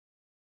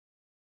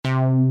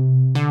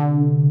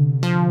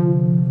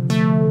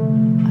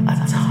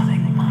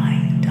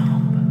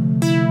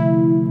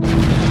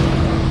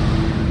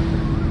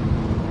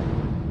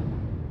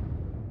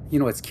You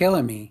know what's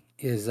killing me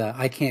is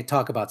I can't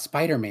talk about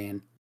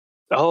Spider-Man.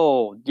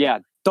 Oh, yeah.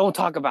 Don't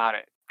talk about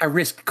it. I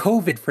risked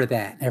COVID for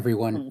that,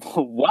 everyone.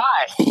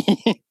 Why?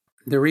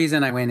 The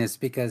reason I went is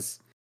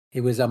because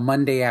it was a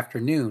Monday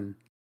afternoon.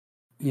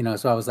 You know,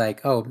 so I was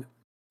like, oh,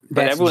 But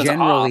that's everyone's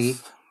generally...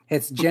 off.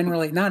 It's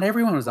generally... Not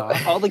everyone was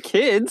off. All the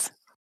kids.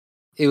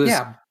 It was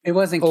it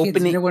wasn't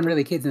kids. There weren't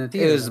really kids in the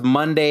theater. It was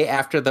Monday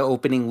after the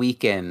opening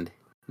weekend,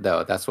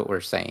 though. That's what we're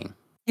saying.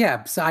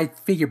 Yeah, so I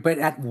figured, but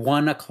at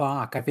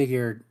 1:00, I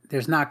figured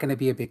there's not going to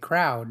be a big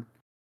crowd.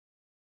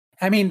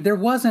 I mean, there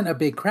wasn't a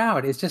big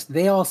crowd. It's just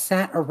they all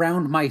sat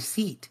around my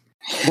seat.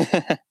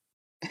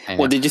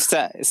 Well, did you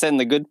sit in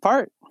the good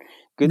part?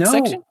 Good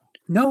section?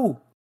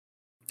 No.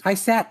 I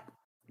sat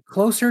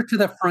closer to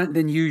the front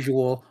than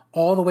usual,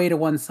 all the way to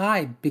one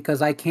side,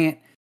 because I can't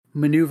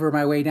maneuver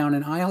my way down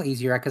an aisle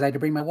easier because I had to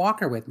bring my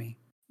walker with me.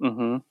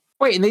 Mm-hmm.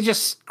 Wait, and they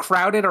just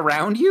crowded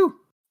around you?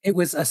 It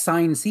was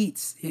assigned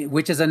seats,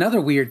 which is another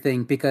weird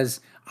thing because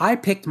I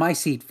picked my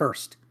seat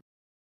first.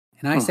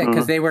 And I said,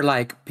 because they were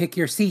like, pick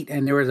your seat.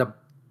 And there was a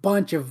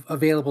bunch of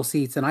available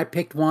seats. And I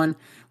picked one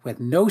with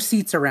no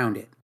seats around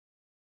it.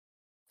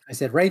 I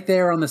said, right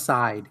there on the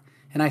side.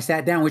 And I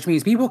sat down, which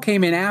means people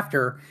came in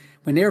after.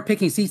 When they were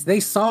picking seats,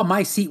 they saw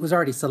my seat was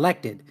already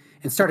selected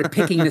and started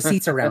picking the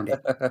seats around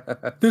it.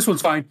 This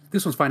one's fine.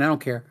 This one's fine. I don't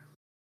care.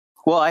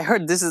 Well, I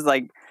heard this is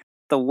like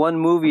the one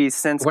movie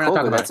since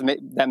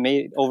COVID that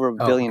made over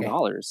 $1 billion.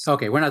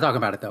 Okay, we're not talking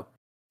about it, though.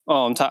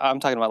 Oh, I'm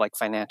talking about like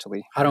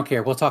financially. I don't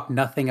care. We'll talk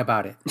nothing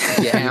about it.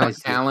 Yeah,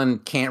 Alan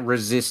can't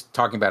resist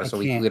talking about it, so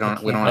we don't.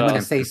 I'm going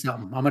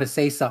to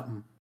say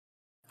something.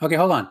 Okay,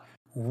 hold on.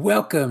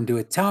 Welcome to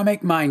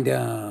Atomic Mind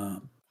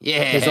Dump.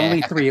 Yeah, there's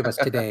only 3 of us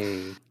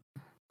today.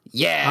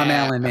 Yeah, I'm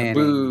Alan Manning.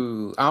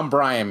 Boo. I'm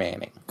Brian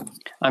Manning.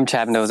 I'm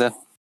Chad Mendoza.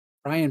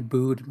 Brian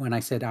booed when I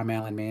said I'm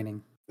Alan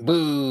Manning.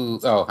 Boo.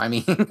 Oh, I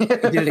mean, he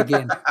did it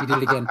again.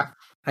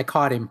 I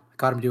caught him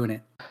doing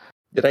it.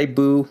 Did I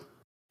boo?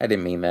 I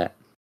didn't mean that.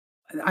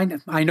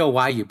 I know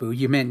why you boo.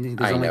 You meant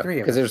there's only 3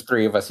 of us. Because there's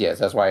 3 of us, yes.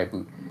 That's why I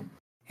booed.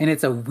 And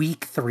it's a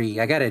week 3.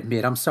 I got to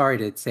admit, I'm sorry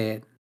to say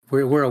it.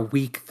 We're a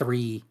week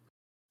 3.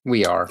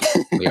 We are.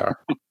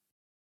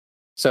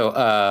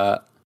 So,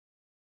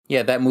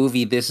 yeah, that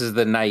movie, This Is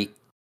the Night,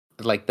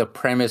 like the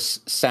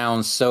premise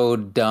sounds so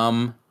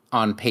dumb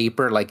on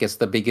paper, like it's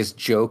the biggest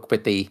joke,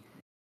 but they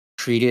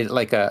treated it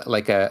like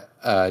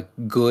a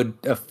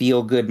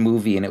feel-good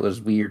movie, and it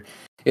was weird.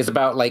 It's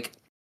about like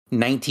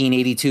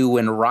 1982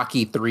 when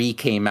Rocky 3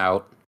 came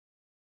out,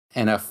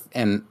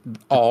 and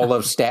all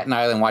of Staten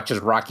Island watches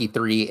Rocky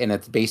 3, and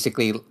it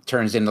basically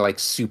turns into like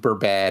super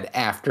bad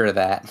after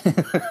that.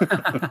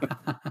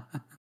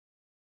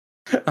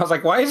 I was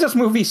like, why is this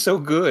movie so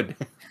good?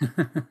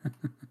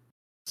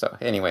 So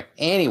anyway,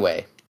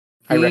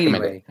 I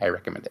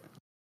recommend it.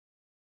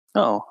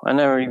 Oh, I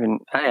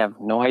have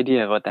no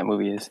idea what that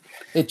movie is.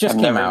 It just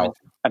came out.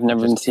 I've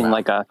never even seen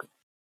like a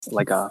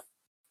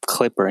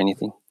clip or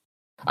anything.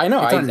 I know.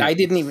 I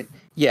didn't even.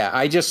 Yeah,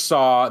 I just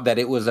saw that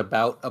it was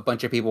about a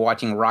bunch of people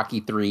watching Rocky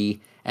 3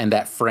 and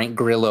that Frank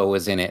Grillo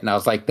was in it. And I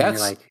was like,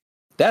 that's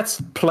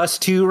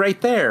 +2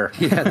 right there.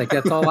 Yeah, like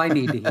that's all I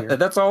need to hear.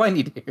 That's all I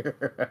need to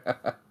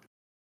hear.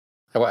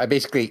 So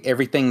basically,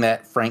 everything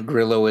that Frank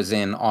Grillo is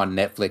in on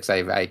Netflix,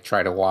 I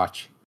try to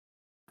watch.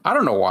 I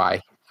don't know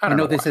why. I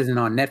know this isn't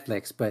on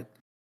Netflix, but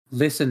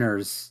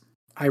listeners,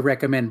 I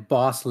recommend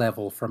Boss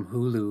Level from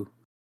Hulu.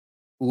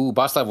 Ooh,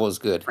 Boss Level is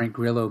good. Frank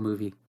Grillo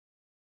movie.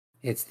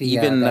 It's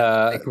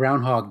the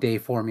Groundhog Day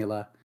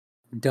formula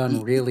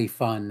done really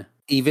fun.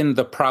 Even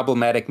the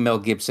problematic Mel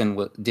Gibson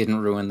didn't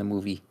ruin the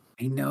movie.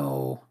 I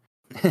know.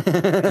 He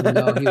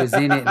was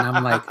in it, and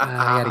I'm like,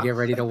 I got to get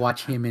ready to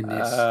watch him in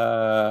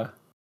this.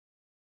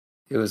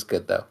 It was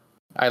good though.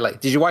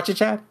 Did you watch it,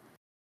 Chad?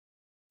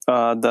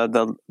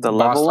 The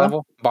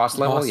Boss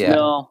level. Yeah.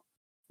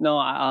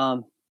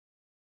 No.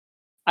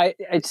 I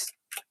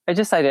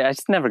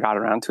just never got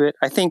around to it.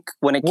 I think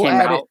when it came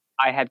out,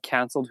 I had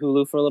canceled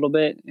Hulu for a little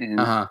bit, and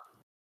I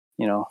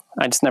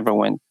just never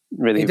went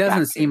really. It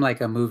doesn't seem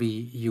like a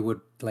movie you would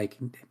like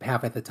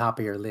have at the top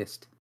of your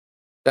list.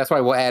 That's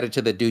why we'll add it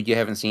to the Dude You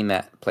Haven't Seen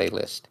That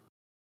playlist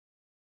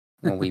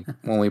when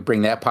we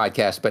bring that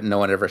podcast, but no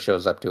one ever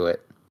shows up to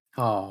it.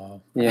 Oh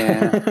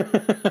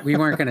yeah, we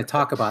weren't going to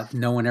talk about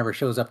no one ever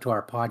shows up to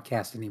our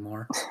podcast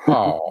anymore.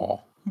 Oh,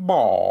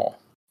 ball.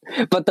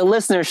 But the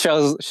listeners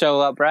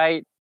show up,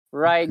 right?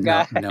 Right,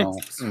 guys? No.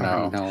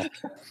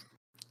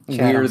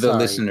 Chad, we're the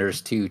listeners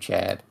too,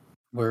 Chad.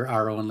 We're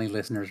our only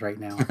listeners right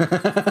now.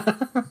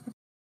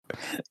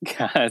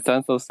 God, it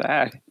sounds so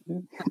sad.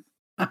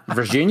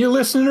 Virginia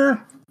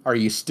listener, are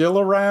you still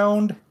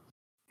around?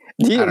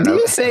 Do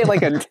you say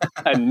like a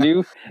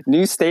new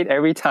state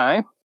every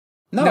time?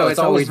 No, it's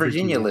always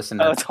Virginia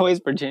listener. Oh, it's always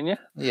Virginia?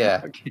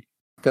 Yeah.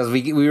 Because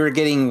we were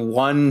getting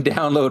one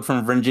download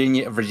from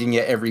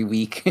Virginia every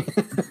week.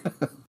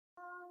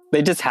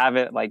 They just have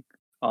it like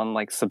on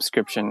like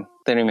subscription.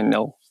 They don't even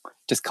know.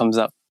 Just comes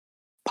up,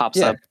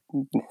 pops up.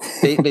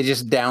 they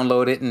just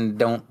download it and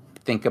don't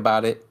think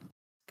about it.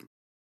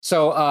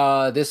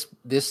 So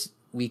this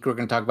week we're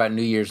going to talk about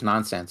New Year's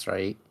nonsense,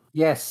 right?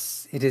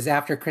 Yes, it is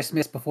after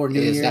Christmas, before New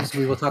Year's.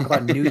 We will talk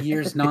about New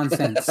Year's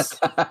nonsense.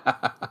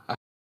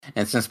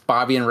 And since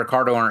Bobby and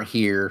Ricardo aren't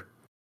here,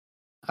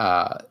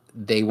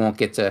 they won't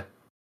get to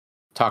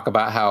talk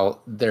about how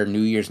their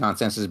New Year's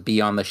nonsense is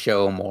be on the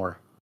show more.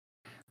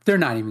 They're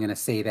not even going to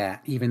say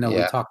that, even though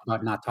we talked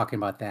about not talking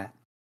about that.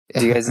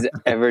 Do you guys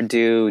ever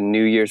do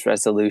New Year's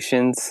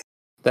resolutions?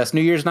 That's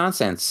New Year's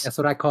nonsense. That's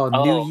what I call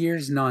New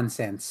Year's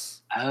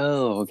nonsense.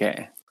 Oh,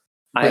 okay.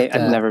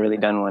 I've never really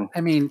done one.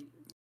 I mean...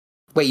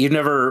 Wait, you've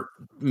never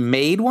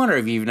made one, or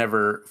have you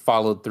never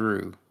followed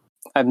through?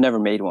 I've never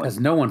made one. Because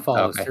no one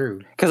follows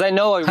through. Because I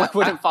know I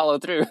wouldn't follow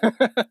through.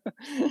 I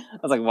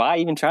was like, why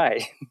even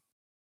try?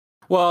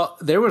 Well,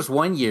 there was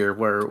one year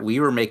where we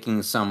were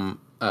making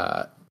some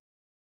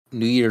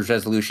New Year's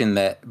resolution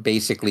that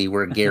basically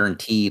were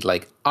guaranteed,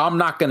 like, I'm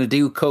not going to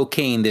do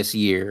cocaine this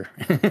year.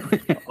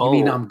 You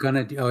mean I'm going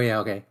to do... Oh, yeah,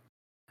 okay.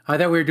 I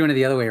thought we were doing it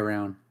the other way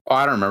around. Oh,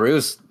 I don't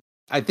remember.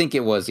 I think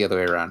it was the other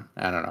way around.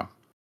 I don't know.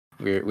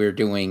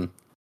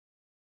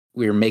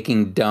 We're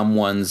making dumb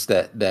ones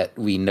that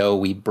we know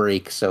we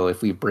break. So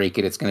if we break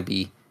it, it's going to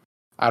be...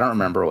 I don't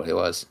remember what it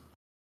was.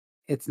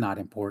 It's not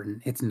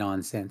important. It's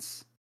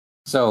nonsense.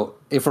 So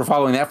if we're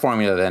following that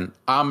formula, then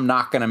I'm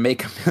not going to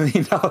make $1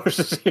 million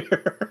this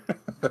year.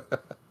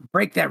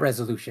 Break that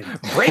resolution.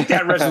 Break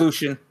that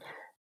resolution.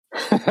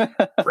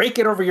 Break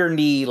it over your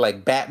knee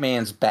like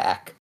Batman's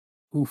back.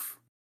 Oof.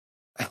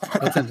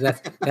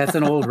 That's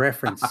an old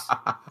reference.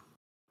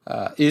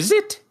 Is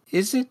it?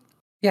 Is it?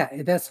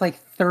 Yeah, that's like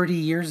 30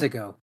 years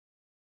ago.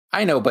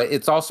 I know, but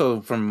it's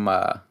also from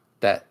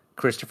that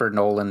Christopher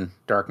Nolan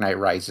Dark Knight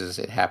Rises.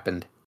 It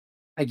happened.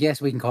 I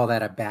guess we can call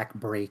that a back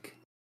break.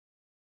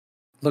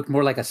 Looked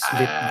more like a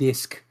slip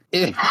disc.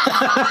 I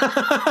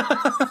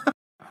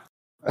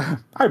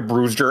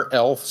bruised your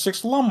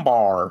L6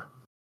 lumbar.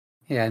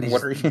 Yeah,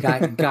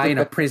 and guy in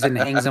a prison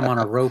hangs him on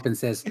a rope and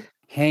says,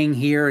 hang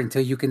here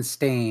until you can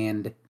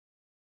stand.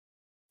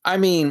 I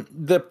mean,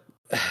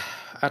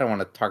 I don't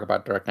want to talk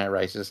about Dark Knight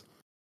Rises.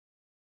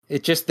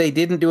 It just, they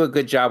didn't do a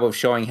good job of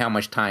showing how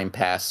much time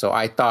passed. So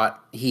I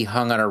thought he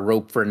hung on a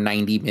rope for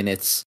 90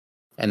 minutes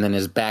and then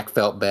his back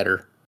felt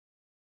better.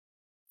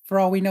 For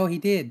all we know, he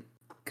did.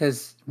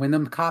 Because when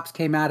them cops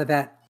came out of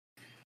that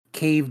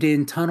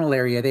caved-in tunnel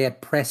area, they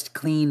had pressed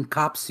clean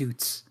cop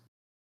suits.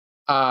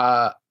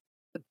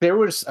 There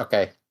was...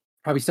 Okay.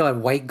 Probably still had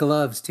white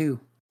gloves, too.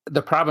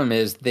 The problem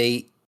is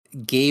they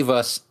gave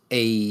us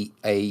a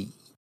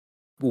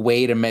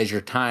way to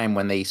measure time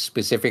when they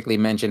specifically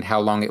mentioned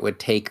how long it would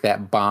take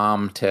that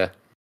bomb to...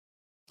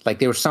 Like,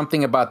 there was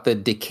something about the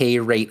decay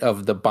rate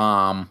of the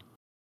bomb.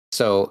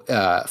 So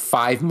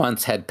 5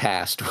 months had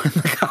passed.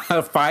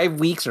 5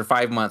 weeks or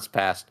 5 months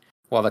passed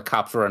while the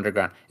cops were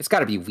underground. It's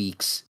got to be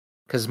weeks,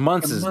 because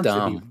months is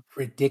dumb. Would be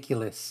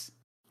ridiculous.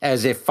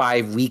 As if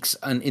 5 weeks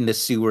in the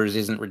sewers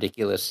isn't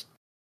ridiculous.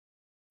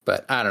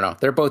 But I don't know.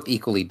 They're both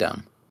equally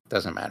dumb.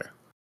 Doesn't matter.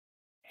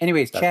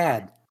 Anyways,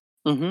 Chad.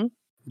 Mm-hmm.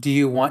 Do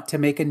you want to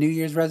make a New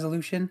Year's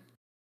resolution?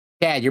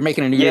 Chad, you're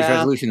making a New Year's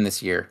resolution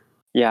this year.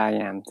 Yeah, I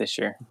am this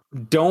year.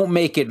 Don't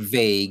make it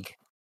vague.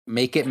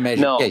 Make it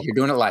measured. No. Yeah, you're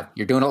doing it live.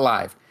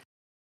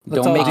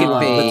 Don't make it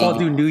vague. Let's all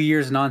do New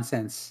Year's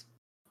nonsense.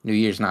 New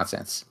Year's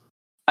nonsense.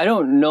 I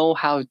don't know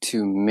how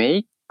to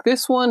make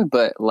this one,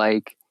 but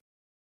like,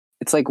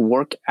 it's like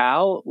work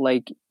out,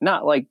 like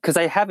not like, because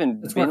I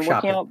haven't been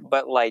working out,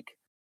 but like,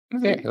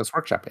 okay, let's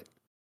workshop it.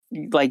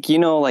 Like, you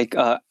know, like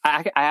I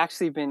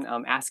actually been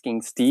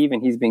asking Steve,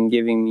 and he's been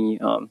giving me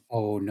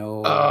oh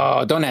no,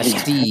 don't ask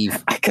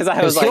Steve, because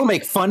I was like, he'll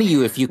make fun of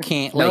you if you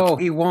can't. Like, no,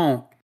 he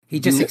won't. He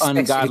just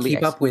expects you to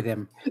keep up with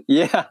him.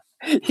 Yeah,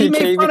 he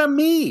made fun of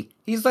me.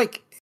 He's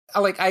like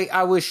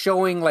I was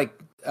showing like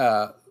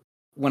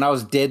when I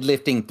was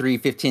deadlifting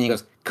 315. He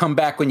goes, "Come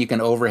back when you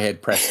can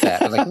overhead press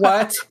that." I was like,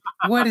 "What?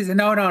 What is it?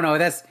 No,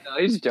 that's no,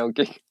 he's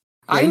joking. Yeah,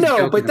 I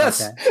know, but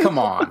that's come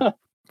on.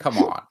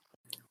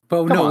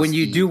 But no, when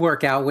you do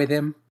work out with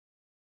him,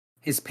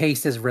 his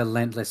pace is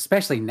relentless.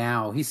 Especially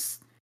now,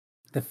 he's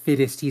the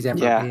fittest he's ever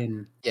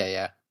been.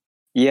 Yeah.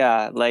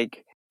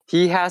 Like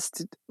he has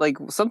to, like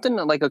something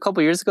like a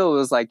couple years ago. It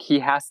was like he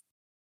had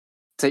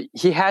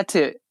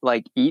to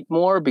like eat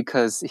more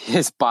because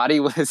his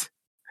body was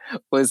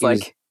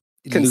like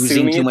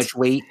losing too much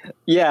weight.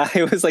 Yeah,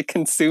 it was like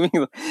consuming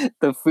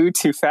the food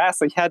too fast.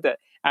 So he had to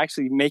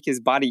actually make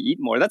his body eat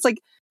more. That's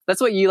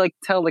what you like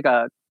tell like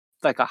a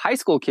high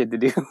school kid to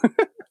do.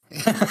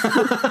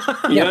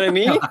 You know what I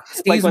mean?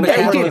 Steve's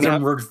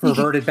metabolism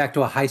reverted back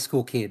to a high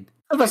school kid.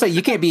 I was about to say,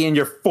 you can't be in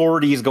your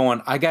 40s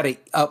going, I got to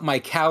up my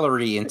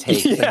calorie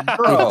intake.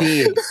 Yeah.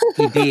 He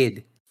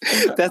did.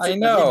 I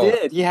know. He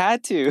did. He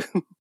had to.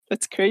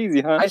 That's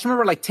crazy, huh? I just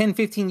remember like 10,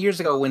 15 years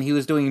ago when he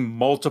was doing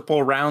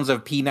multiple rounds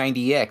of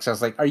P90X. I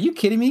was like, are you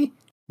kidding me?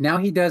 Now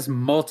he does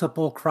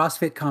multiple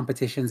CrossFit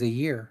competitions a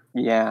year.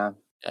 Yeah.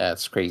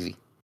 That's crazy.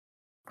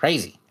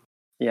 Crazy.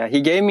 Yeah,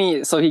 he gave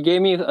me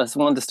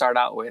one to start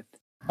out with.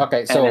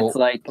 Okay, so it's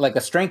like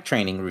a strength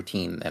training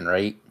routine then,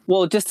 right?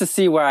 Well, just to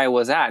see where I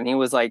was at. And he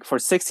was like, for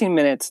 16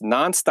 minutes,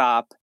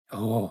 nonstop.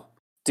 Oh.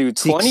 Dude,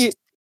 20.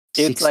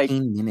 It's like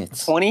 16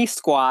 minutes. 20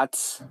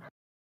 squats,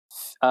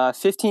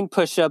 15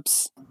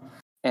 push-ups,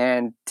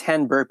 and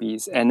 10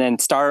 burpees, and then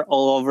start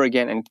all over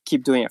again and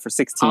keep doing it for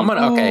 16. I'm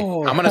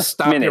gonna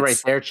stop you right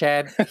there,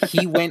 Chad.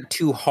 He went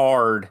too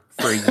hard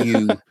for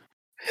you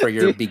for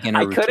your Dude, beginner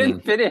I routine.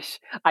 couldn't finish.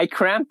 I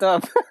cramped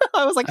up.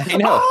 I was like, I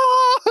know.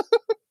 "Ah!"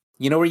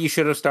 You know where you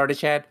should have started,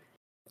 Chad?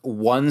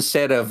 One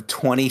set of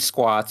 20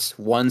 squats,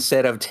 one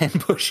set of 10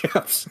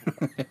 push-ups.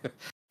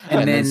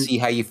 and then see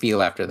how you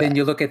feel after that. Then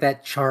you look at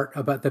that chart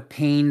about the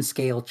pain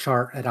scale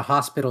chart at a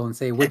hospital and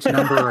say, which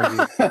number are you?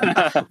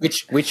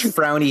 which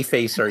frowny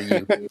face are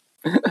you?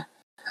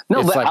 No,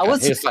 it's but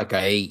like it's like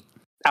an 8.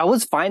 I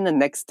was fine the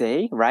next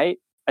day, right?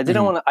 I did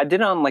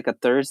it on like a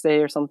Thursday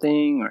or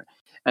something,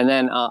 and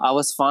then I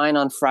was fine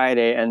on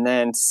Friday, and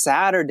then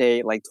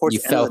Saturday, like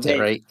towards the end of the day,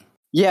 right?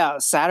 Yeah,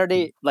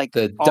 Saturday, like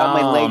the all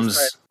my legs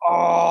started,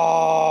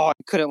 I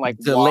couldn't like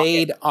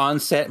delayed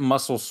onset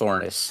muscle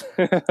soreness.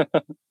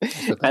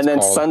 And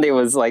then Sunday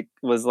was like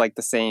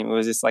the same. It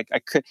was just like I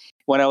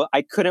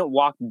couldn't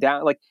walk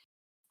down. Like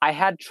I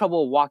had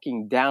trouble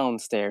walking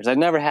downstairs. I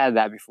never had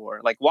that before.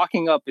 Like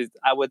walking up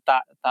I would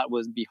thought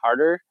would be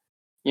harder,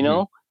 you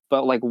know.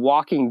 But like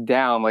walking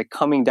down, like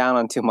coming down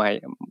onto my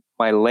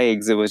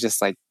legs, it was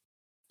just like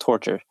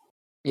torture.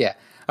 Yeah.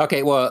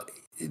 Okay. Well,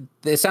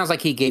 it sounds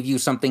like he gave you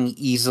something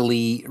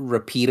easily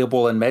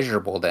repeatable and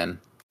measurable then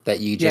that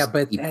you just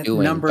keep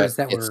doing. Numbers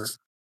that are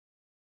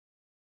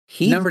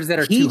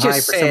too high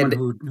for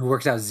someone who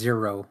works out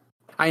 0.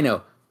 I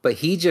know, but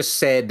he just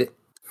said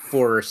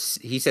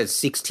he said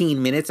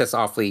 16 minutes. That's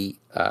awfully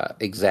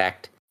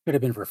exact. Could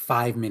have been for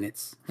 5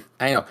 minutes.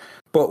 I know,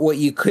 but what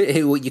you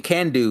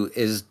can do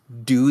is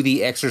do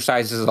the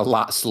exercises a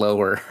lot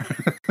slower.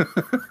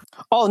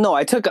 Oh no,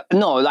 I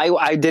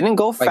didn't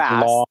go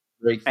fast. Long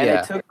breaks,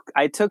 and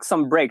I took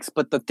some breaks,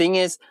 but the thing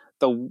is,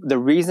 the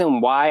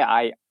reason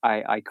why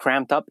I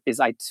cramped up is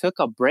I took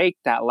a break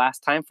that last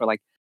time for I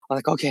was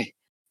like, okay,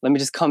 let me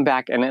just come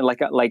back, and then,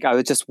 like I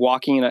was just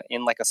walking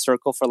in like a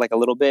circle for like a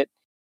little bit,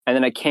 and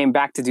then I came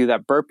back to do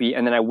that burpee,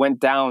 and then I went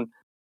down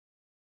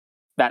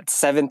that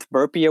 7th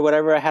burpee or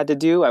whatever I had to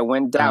do. I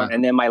went down,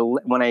 and then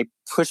when I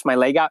pushed my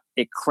leg out,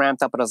 it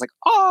cramped up, and I was like,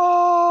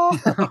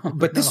 oh.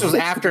 But this was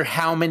after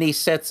how many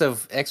sets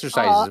of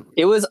exercises?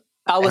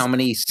 How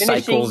many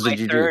cycles did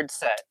you do? Third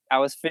set. I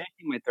was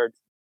finishing my third.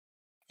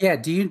 Yeah.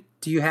 Do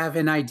you have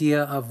an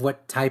idea of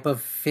what type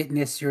of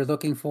fitness you're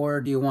looking for?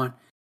 Are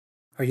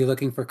you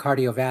looking for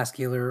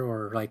cardiovascular,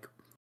 or like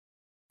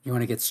you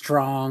want to get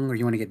strong, or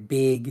you want to get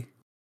big?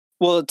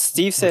 Well,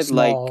 Steve said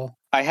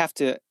I have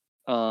to.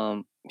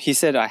 He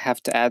said I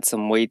have to add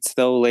some weights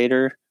though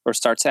later, or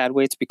start to add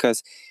weights,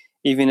 because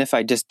even if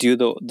I just do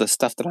the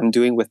stuff that I'm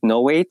doing with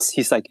no weights,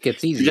 he's like,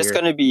 gets easier. You're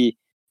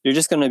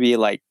just gonna be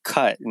like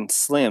cut and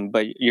slim,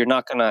 but you're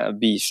not gonna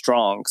be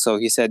strong. So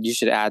he said you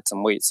should add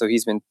some weight. So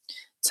he's been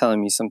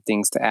telling me some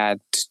things to add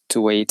to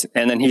weight,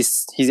 and then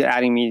he's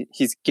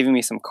giving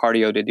me some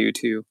cardio to do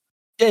too.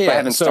 Yeah. But I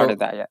haven't started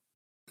that yet.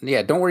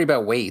 Yeah, don't worry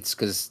about weights,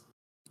 because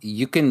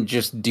you can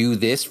just do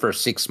this for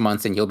 6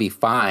 months and you'll be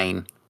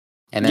fine.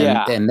 And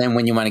then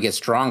when you want to get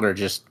stronger,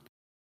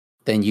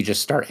 then you just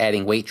start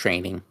adding weight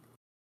training.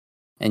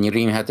 And you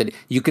don't even have to.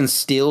 You can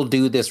still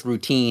do this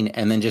routine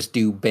and then just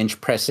do bench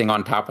pressing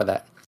on top of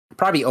that.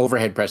 Probably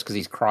overhead press, because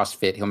he's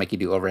CrossFit. He'll make you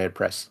do overhead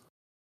press.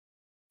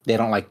 They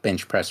don't like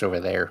bench press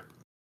over there.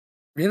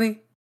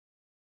 Really?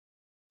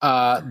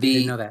 I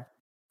didn't know that.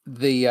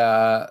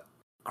 The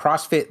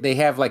CrossFit, they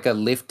have like a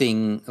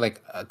lifting,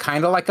 like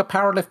kind of like a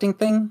powerlifting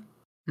thing,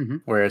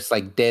 where it's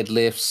like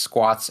deadlifts,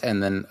 squats,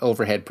 and then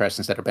overhead press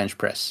instead of bench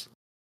press.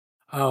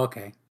 Oh,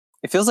 okay.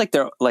 It feels like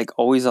they're like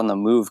always on the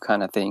move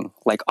kind of thing.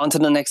 Like onto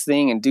the next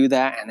thing and do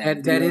that. And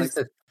then that is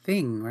the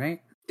thing,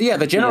 right? Yeah,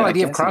 the general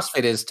idea of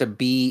CrossFit is to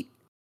be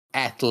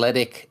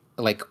athletic,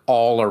 like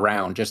all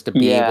around, just to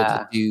be able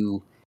to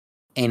do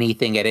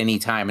anything at any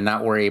time and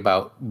not worry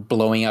about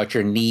blowing out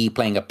your knee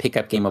playing a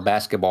pickup game of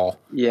basketball.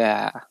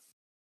 Yeah.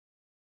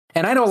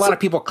 And I know a lot of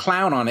people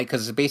clown on it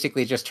because it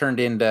basically just turned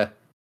into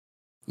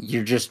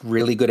you're just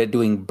really good at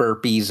doing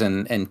burpees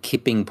and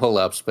kipping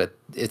pull-ups, but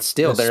it's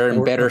still they're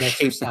in better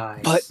shape.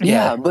 But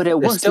but it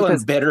was still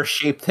in better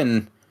shape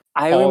than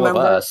all of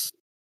us.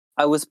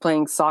 I was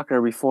playing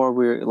soccer before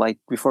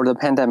the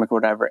pandemic or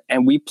whatever,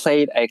 and we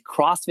played a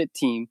CrossFit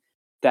team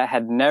that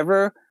had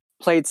never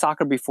played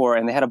soccer before,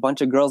 and they had a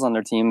bunch of girls on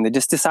their team. They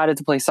just decided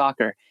to play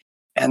soccer,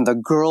 and the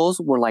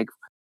girls were like,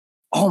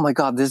 oh my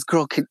God, this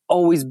girl can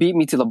always beat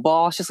me to the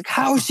ball. She's like,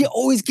 how is she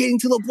always getting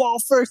to the ball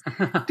first?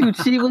 Dude,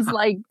 she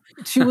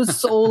was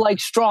so like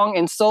strong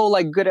and so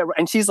like good at,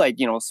 and she's like,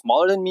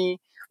 smaller than me.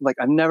 Like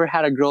I've never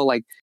had a girl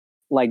like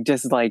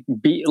just like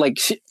be like,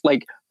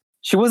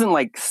 she wasn't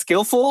like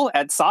skillful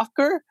at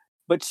soccer,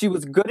 but she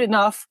was good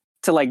enough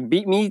to like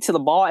beat me to the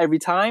ball every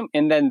time.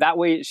 And then that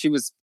way she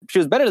was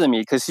better than me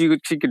because she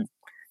could,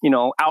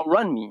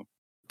 outrun me.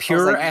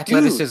 Pure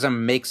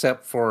athleticism makes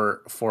up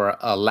for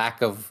a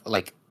lack of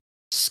like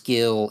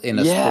skill in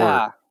a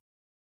sport.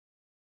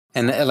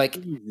 And like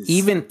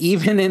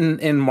even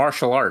in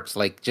martial arts,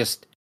 like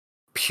just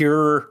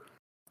pure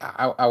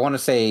I want to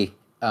say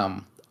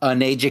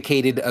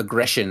uneducated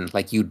aggression,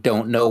 like you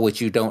don't know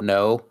what you don't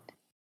know.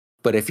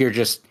 But if you're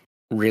just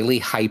really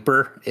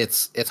hyper,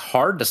 it's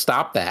hard to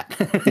stop that.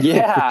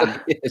 Yeah.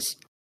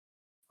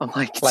 I'm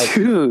like,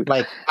 dude.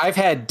 Like I've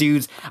had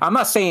dudes, I'm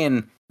not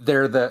saying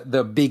they're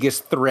the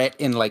biggest threat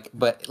in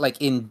but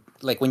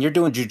when you're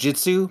doing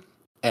jujitsu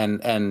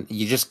and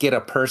you just get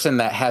a person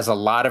that has a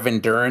lot of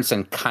endurance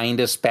and kind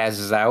of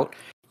spazzes out,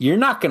 you're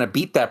not going to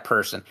beat that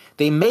person.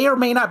 They may or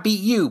may not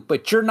beat you,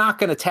 but you're not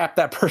going to tap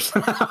that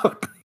person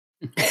out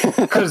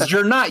because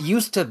you're not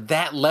used to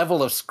that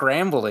level of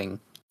scrambling.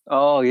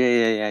 Oh,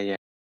 yeah.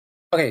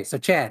 Okay, so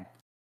Chad.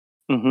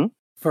 Mm-hmm.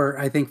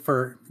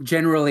 For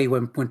generally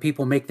when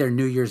people make their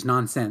New Year's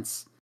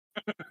nonsense,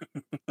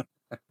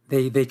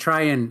 they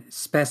try and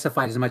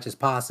specify as much as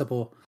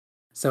possible.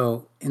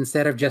 So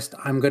instead of just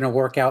I'm going to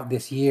work out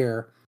this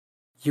year,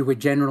 you would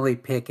generally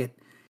pick it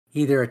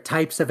either a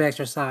types of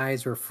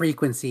exercise or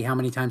frequency, how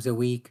many times a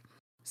week,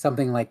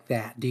 something like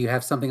that. Do you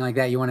have something like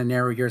that you want to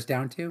narrow yours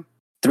down to?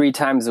 3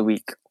 times a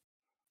week.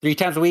 3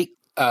 times a week?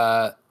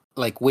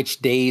 Like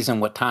which days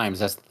and what times?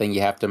 That's the thing you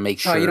have to make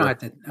sure. Oh, you don't have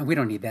to. We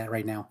don't need that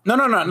right now. No.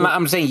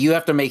 I'm saying you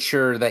have to make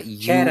sure that you.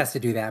 Chad has to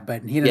do that,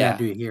 but he doesn't have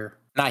to do it here.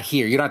 Not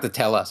here. You don't have to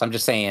tell us. I'm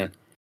just saying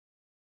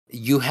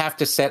you have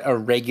to set a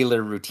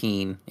regular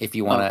routine if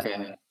you want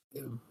to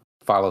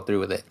follow through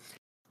with it.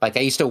 Like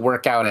I used to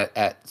work out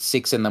at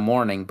 6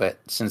 a.m, but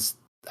since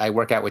I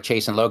work out with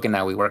Chase and Logan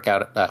now, we work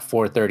out at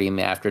 4:30 in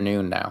the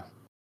afternoon now.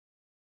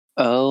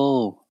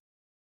 Oh.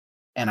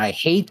 And I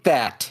hate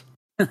that.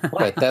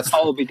 But that's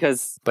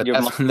because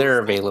that's when they're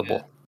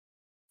available.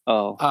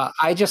 Oh,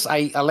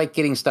 I like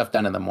getting stuff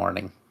done in the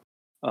morning.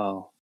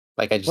 Oh,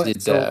 like I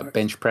just did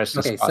bench press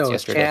and squats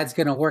yesterday. Chad's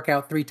gonna work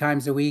out 3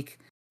 times a week.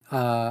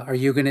 Are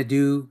you gonna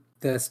do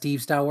the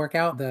Steve style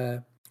workout,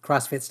 the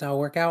CrossFit style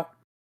workout?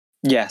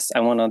 Yes,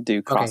 I want to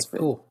do CrossFit. Okay,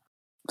 cool.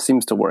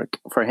 Seems to work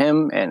for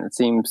him, and it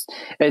seems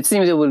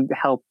it would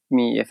help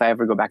me if I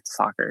ever go back to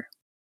soccer.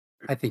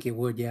 I think it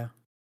would, yeah.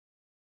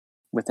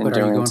 With endurance,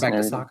 are you going back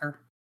to soccer?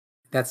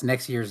 That's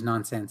next year's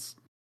nonsense.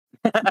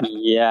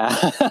 Yeah.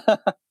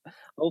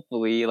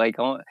 Hopefully,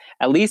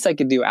 at least I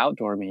could do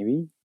outdoor,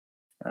 maybe.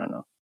 I don't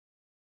know.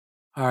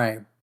 All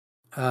right.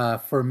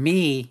 For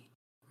me,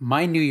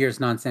 my New Year's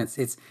nonsense,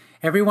 it's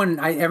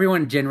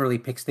everyone generally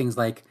picks things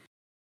like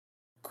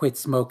quit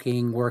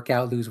smoking, work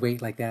out, lose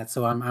weight, like that.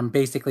 So I'm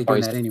basically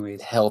doing that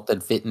anyways. Health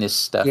and fitness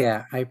stuff.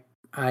 Yeah,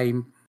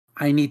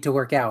 I need to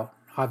work out,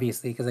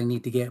 obviously, because I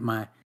need to get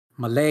my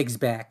legs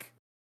back.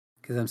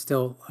 Because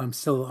I'm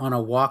still on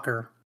a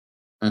walker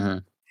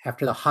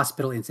after the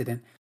hospital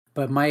incident.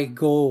 But my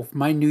goal,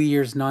 my New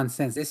Year's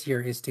nonsense this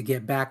year is to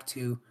get back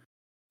to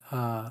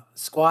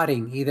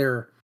squatting,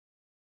 either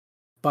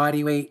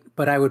body weight,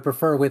 but I would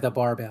prefer with a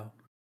barbell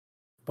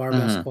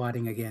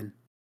squatting again.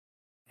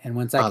 And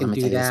once I can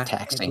do that,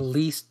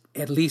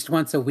 at least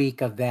once a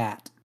week of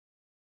that.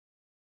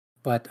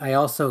 But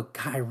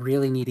I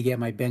really need to get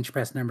my bench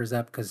press numbers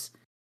up because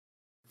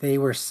they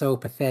were so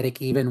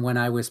pathetic even when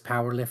I was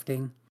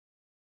powerlifting.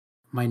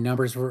 My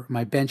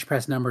bench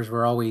press numbers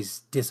were always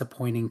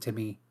disappointing to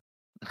me.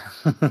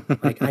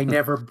 Like I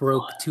never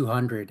broke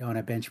 200 on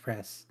a bench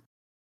press.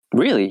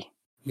 Really?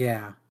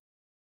 Yeah.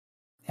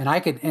 And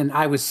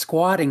I was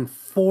squatting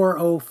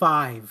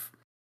 405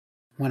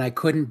 when I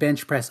couldn't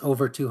bench press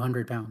over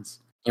 200 pounds.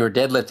 You were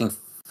deadlifting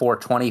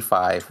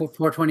 425.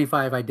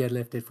 425 I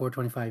deadlifted,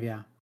 425,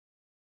 yeah.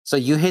 So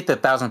you hit the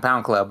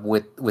 1,000-pound club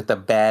with a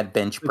bad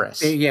bench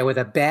press. Yeah, with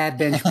a bad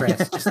bench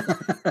press. Just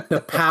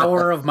the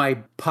power of my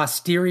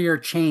posterior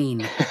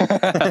chain.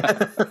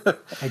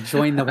 I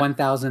joined the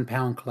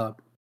 1,000-pound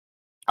club.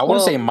 I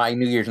want to say my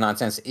New Year's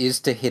nonsense is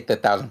to hit the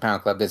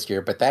 1,000-pound club this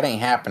year, but that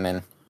ain't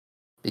happening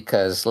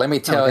because let me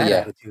tell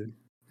you.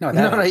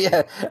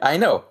 Yeah, I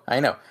know.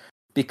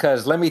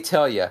 Because let me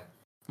tell you,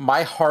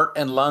 my heart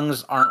and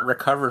lungs aren't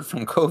recovered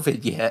from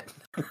COVID yet.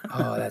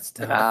 Oh, that's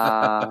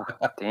tough.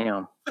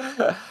 Damn.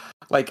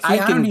 I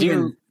can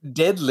do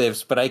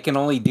deadlifts, but I can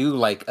only do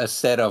like a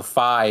set of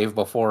 5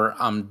 before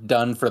I'm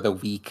done for the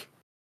week.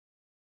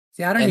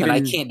 See,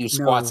 I can't do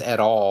squats at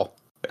all.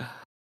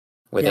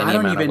 I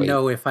don't even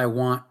know if I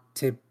want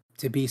to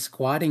be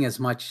squatting as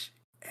much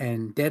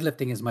and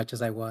deadlifting as much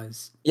as I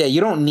was. Yeah,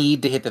 you don't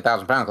need to hit the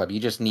 1,000-pound club. You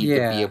just need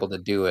to be able to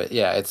do it.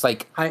 Yeah, it's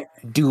like,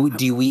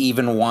 do we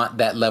even want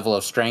that level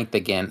of strength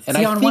again? And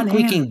I think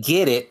we can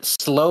get it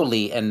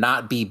slowly and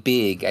not be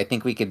big. I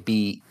think we could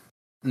be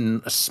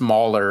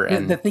smaller.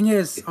 And the thing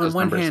is, on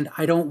one hand,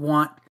 I don't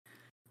want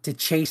to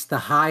chase the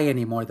high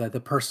anymore, the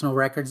personal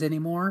records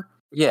anymore.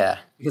 Yeah,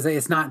 because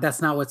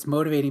that's not what's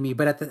motivating me.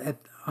 But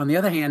on the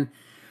other hand,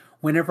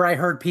 whenever I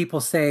heard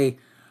people say,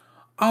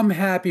 I'm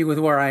happy with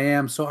where I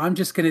am, so I'm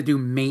just going to do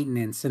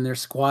maintenance, and they're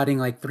squatting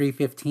like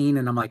 315,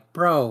 and I'm like,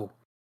 bro,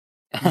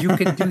 you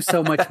can do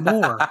so much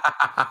more.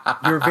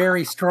 You're a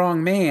very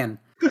strong man.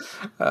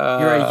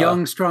 You're a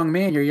young, strong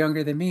man. You're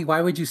younger than me.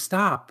 Why would you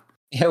stop?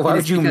 Yeah, why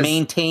would you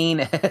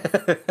maintain?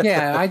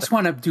 Yeah, I just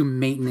want to do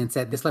maintenance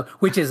at this level,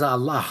 which is a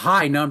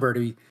high number to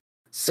be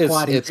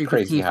squatting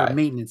 315 for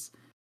maintenance.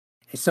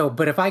 So,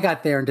 but if I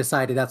got there and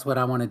decided that's what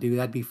I want to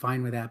do, I'd be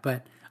fine with that.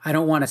 But I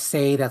don't want to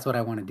say that's what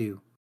I want to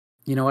do.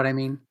 You know what I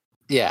mean?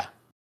 Yeah.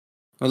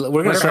 Well,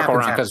 we're going to circle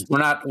around because we're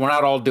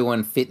not all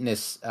doing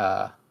fitness.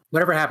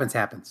 Whatever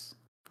happens.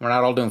 We're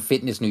not all doing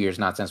fitness New Year's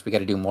nonsense. We got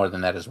to do more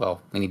than that as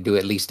well. We need to do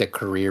at least a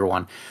career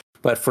one.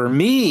 But for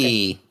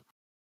me,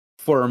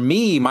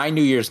 my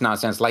New Year's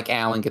nonsense, like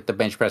Alan, get the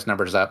bench press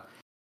numbers up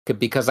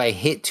because I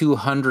hit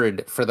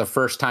 200 for the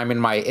first time in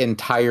my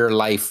entire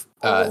life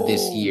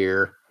this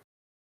year.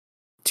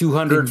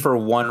 200 for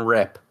one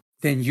rep.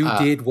 Then you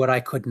did what I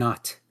could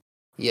not.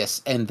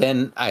 Yes, and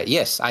then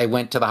I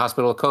went to the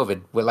hospital with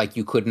COVID. Like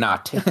you could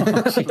not.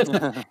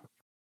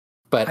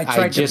 But I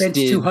tried to bench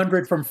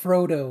 200 from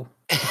Frodo.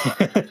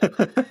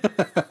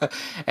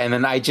 And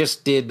then I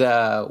just did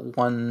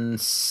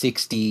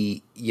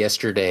 160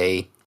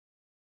 yesterday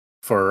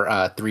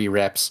for 3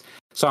 reps.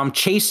 So I'm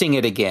chasing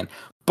it again.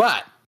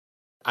 But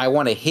I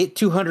want to hit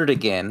 200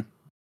 again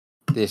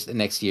this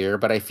next year.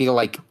 But I feel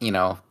like,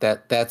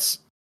 that's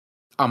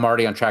I'm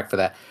already on track for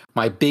that.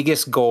 My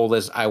biggest goal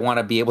is I want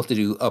to be able to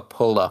do a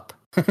pull-up.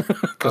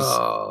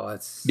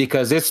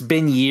 Because it's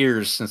been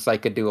years since I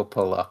could do a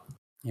pull-up.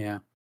 Yeah.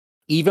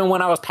 Even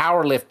when I was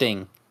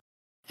powerlifting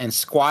and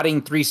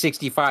squatting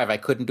 365, I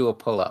couldn't do a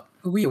pull-up.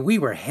 We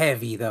were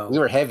heavy, though.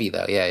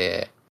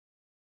 Yeah.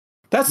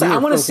 I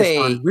want to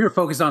say... we were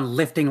focused on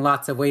lifting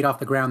lots of weight off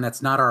the ground.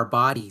 That's not our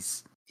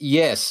bodies.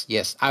 Yes.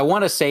 I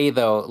want to say,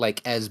 though,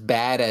 like, as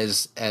bad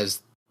as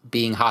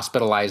being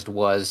hospitalized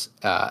was,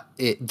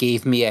 it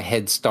gave me a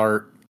head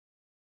start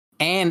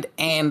and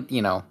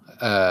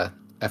a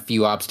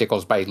few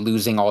obstacles by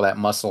losing all that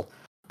muscle.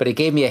 But it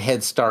gave me a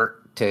head start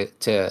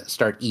to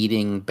start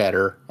eating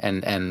better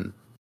and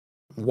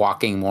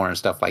walking more and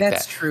stuff like that.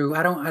 That's true.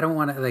 I don't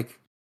want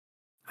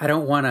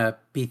to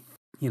be,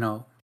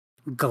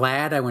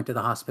 glad I went to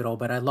the hospital,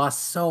 but I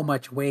lost so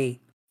much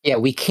weight. Yeah,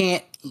 we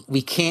can't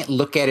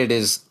look at it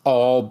as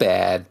all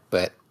bad,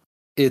 but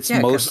it's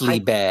mostly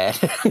bad.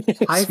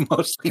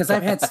 Because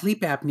I've had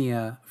sleep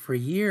apnea for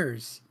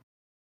years,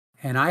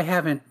 and I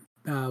haven't.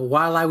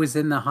 While I was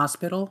in the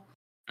hospital,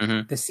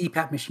 the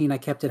CPAP machine I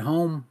kept at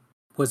home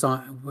was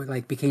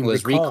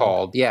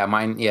recalled. Yeah,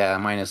 mine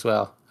as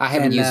well. I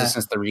haven't used it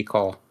since the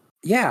recall.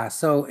 Yeah.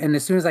 So, and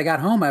as soon as I got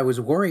home, I was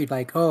worried,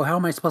 like, oh, how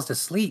am I supposed to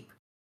sleep?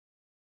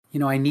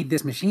 I need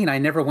this machine. I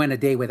never went a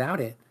day without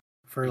it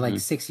for like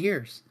 6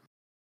 years,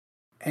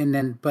 and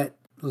then but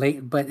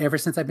ever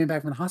since I've been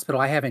back from the hospital,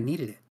 I haven't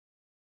needed it.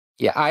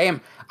 Yeah,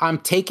 I'm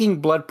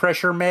taking blood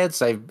pressure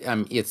meds.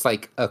 It's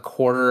like a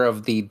quarter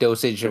of the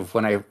dosage of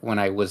when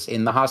I was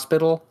in the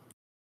hospital.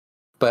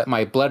 But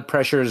my blood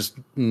pressure is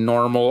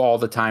normal all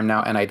the time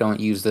now, and I don't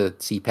use the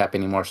CPAP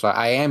anymore. So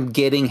I am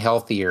getting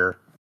healthier.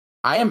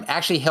 I am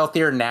actually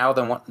healthier now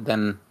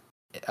than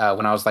when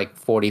I was like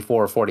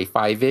 44 or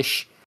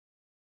 45-ish.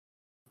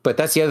 But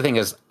that's the other thing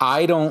is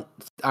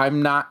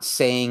I'm not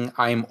saying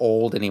I'm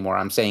old anymore.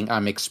 I'm saying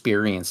I'm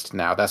experienced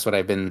now. That's what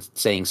I've been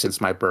saying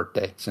since my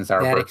birthday, since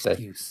our birthday.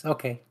 Excuse.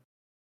 Okay.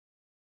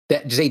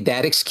 Did you say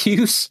that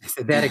excuse? I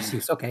said that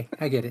excuse. Okay,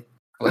 I get it.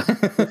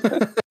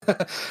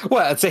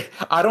 Well,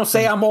 I don't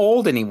say I'm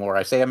old anymore.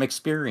 I say I'm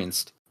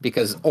experienced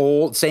because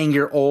saying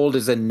you're old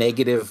is a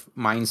negative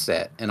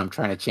mindset, and I'm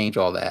trying to change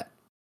all that.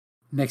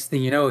 Next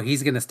thing you know,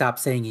 he's going to stop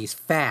saying he's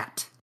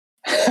fat.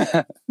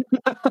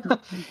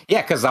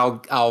 Yeah, because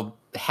I'll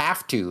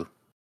have to,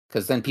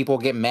 because then people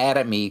get mad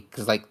at me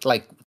because like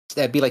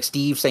that'd be like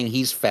Steve saying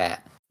he's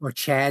fat, or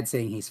Chad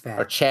saying he's fat.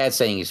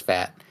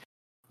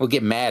 We'll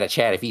get mad at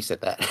Chad if he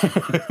said that.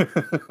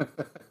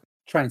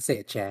 Try and say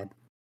it, Chad.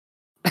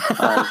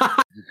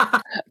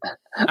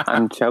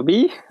 I'm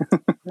chubby.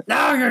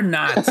 No, you're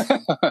not.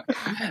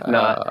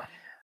 No,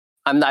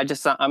 I'm not.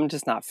 I'm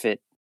just not fit.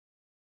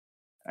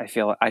 I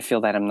feel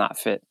that I'm not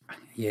fit.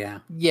 Yeah.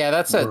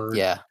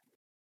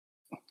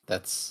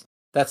 That's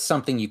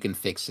something you can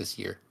fix this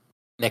year.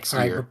 Next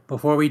year. Right,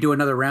 before we do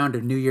another round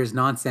of New Year's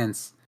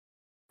nonsense,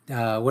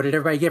 what did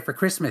everybody get for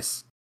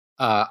Christmas?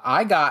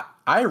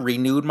 I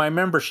renewed my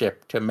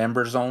membership to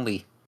members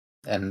only,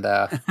 and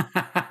so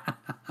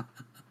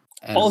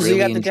you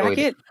got the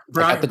jacket?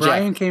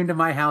 Brian came to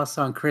my house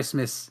on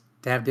Christmas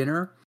to have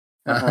dinner,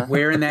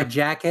 wearing that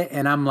jacket,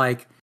 and I'm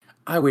like,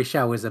 I wish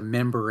I was a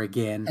member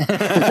again.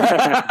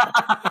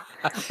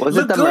 Was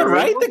it the good, maroon?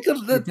 Right?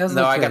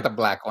 No, I got the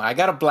black one. I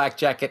got a black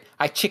jacket.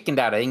 I chickened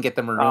out. I didn't get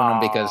the maroon one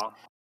because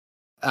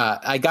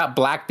I got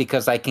black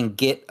because I can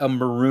get a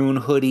maroon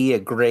hoodie, a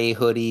gray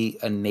hoodie,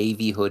 a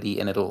navy hoodie,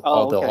 and they'll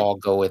all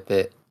go with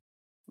it.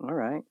 All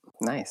right,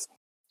 nice.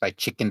 I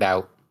chickened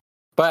out.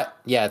 But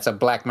yeah, it's a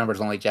black members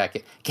only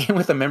jacket. Came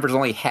with a members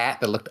only hat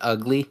that looked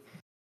ugly,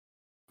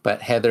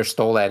 but Heather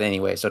stole that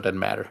anyway, so it doesn't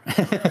matter.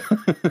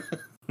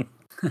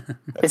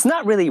 It's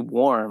not really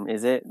warm,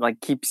 is it?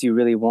 Like keeps you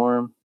really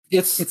warm.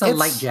 It's a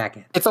light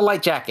jacket. It's a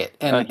light jacket,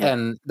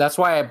 and that's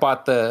why I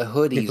bought the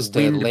hoodies. It's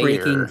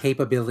wind-breaking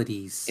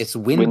capabilities. It's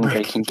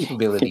wind-breaking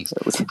capabilities.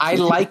 I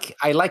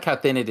like how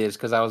thin it is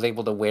because I was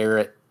able to wear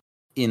it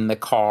in the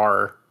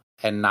car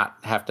and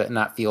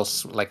not feel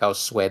like I was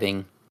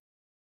sweating.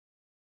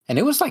 And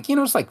it was like,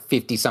 it's like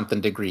 50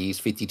 something degrees,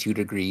 52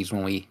 degrees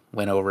when we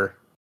went over.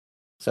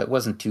 So it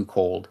wasn't too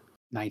cold.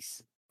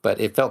 Nice.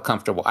 But it felt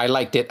comfortable. I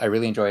liked it. I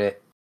really enjoyed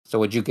it. So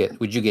what'd you get?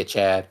 What'd you get,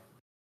 Chad?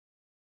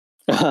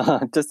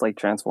 Just like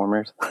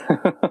Transformers.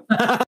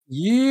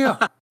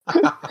 Yeah.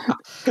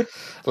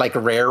 Like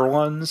rare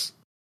ones?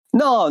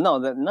 No,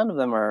 none of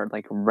them are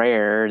like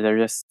rare.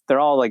 They're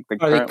all like the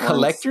current ones. Are they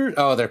collectors?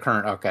 Oh, they're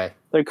current. Okay.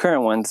 They're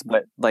current ones,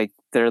 but like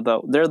they're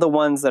the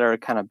ones that are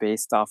kind of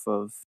based off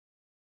of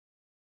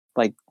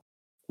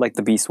like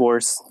the Beast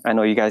Wars. I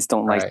know you guys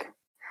don't like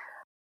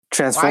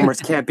Transformers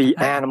can't be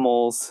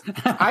animals.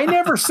 I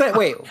never said.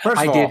 Wait,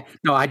 first of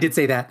all, I did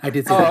say that.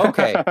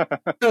 Okay.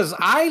 Because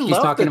I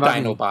love the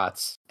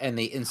Dinobots and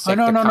the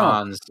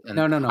Insecticons.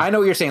 No. I know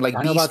what you're saying, like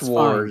Dinobots Beast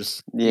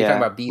Wars. Yeah. You're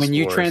talking about Beast Wars. When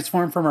you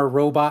transform from a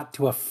robot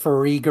to a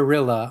furry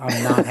gorilla,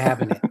 I'm not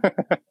having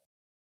it.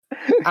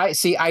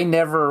 I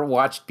never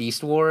watched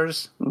Beast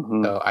Wars,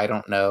 so I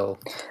don't know.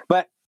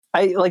 But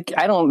I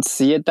don't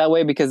see it that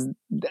way because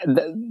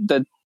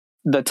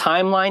the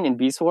timeline in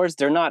Beast Wars,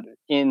 they're not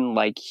in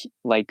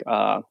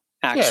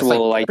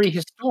actual like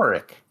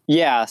prehistoric.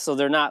 Yeah, so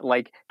they're not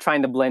like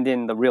trying to blend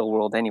in the real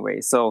world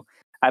anyway. So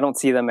I don't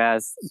see them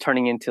as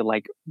turning into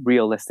like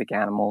realistic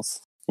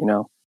animals.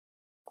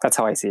 That's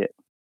how I see it.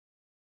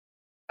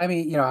 I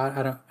mean,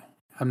 I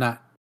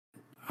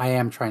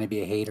am trying to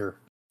be a hater.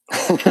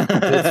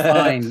 It's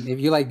fine if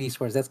you like Beast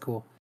Wars. That's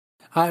cool.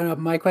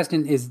 My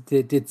question is: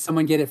 Did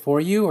someone get it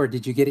for you, or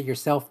did you get it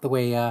yourself? The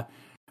way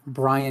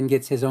Brian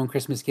gets his own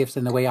Christmas gifts,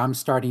 and the way I'm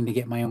starting to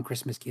get my own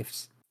Christmas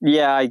gifts.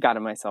 Yeah, I got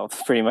it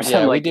myself, pretty much.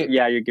 I'm like,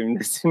 yeah, you're giving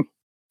this to me.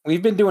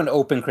 We've been doing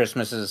open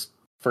Christmases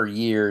for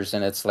years,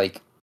 and it's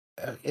like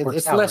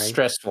it's less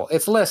stressful.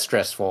 It's less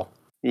stressful.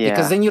 Yeah,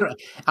 because then you don't.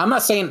 I'm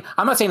not saying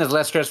it's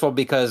less stressful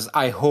because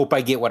I hope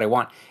I get what I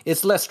want.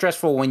 It's less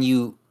stressful when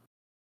you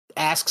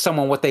ask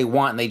someone what they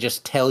want and they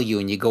just tell you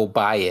and you go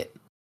buy it.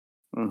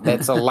 Mm-hmm.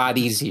 That's a lot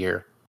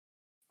easier.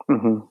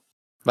 Mm-hmm.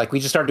 Like we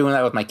just started doing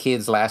that with my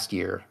kids last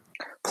year.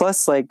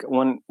 Plus, like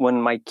when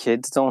my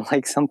kids don't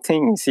like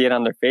something, you see it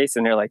on their face,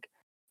 and they're like,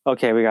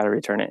 "Okay, we got to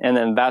return it." And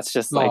then that's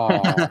just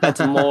like that's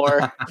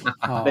more.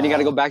 Then you got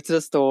to go back to the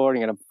store and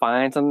you got to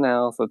find something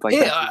else. So it's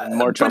like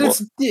more trouble.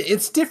 But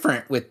it's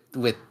different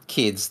with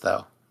kids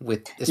though.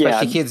 With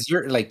especially kids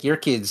your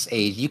kids'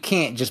 age, you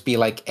can't just be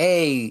like,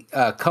 "Hey,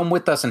 come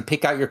with us and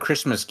pick out your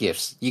Christmas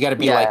gifts." You got to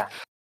be like,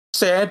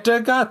 "Santa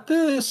got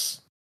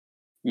this."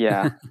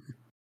 Yeah.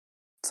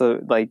 So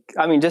like,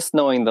 I mean, just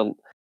knowing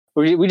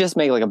we just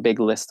make like a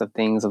big list of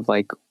things of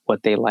like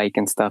what they like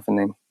and stuff, and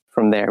then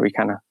from there we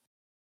kind of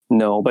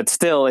know. But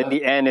still, in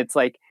the end, it's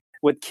like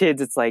with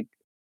kids, it's like,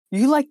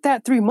 you liked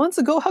that 3 months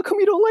ago. How come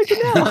you don't like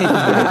it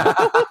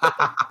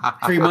now?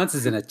 3 months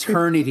is an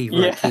eternity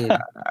for a kid.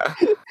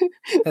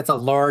 That's a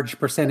large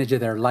percentage of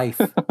their life.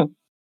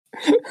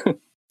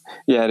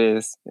 Yeah, it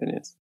is.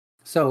 It is.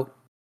 So,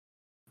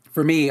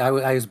 for me, I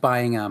was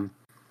buying.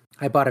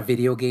 I bought a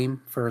video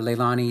game for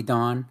Leilani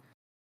Dawn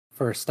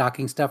for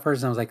stocking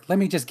stuffers, and I was like, let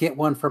me just get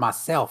one for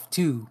myself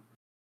too.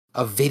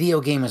 A video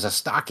game is a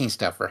stocking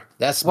stuffer.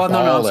 That's no.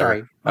 I'm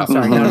sorry.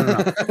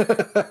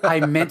 No. I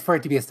meant for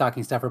it to be a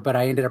stocking stuffer, but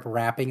I ended up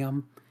wrapping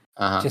them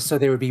just so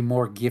there would be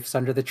more gifts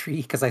under the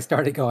tree. Because I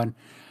started going,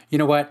 you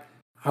know what?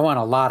 I want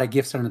a lot of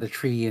gifts under the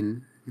tree,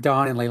 and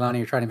Dawn and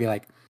Leilani are trying to be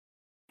like,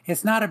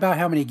 it's not about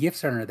how many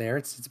gifts are under there.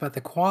 It's about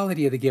the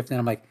quality of the gift. And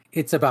I'm like,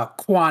 it's about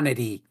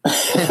quantity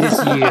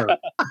this year.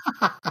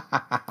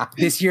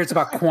 This year, it's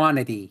about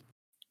quantity.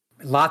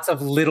 Lots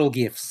of little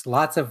gifts,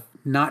 lots of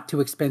not too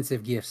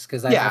expensive gifts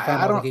because I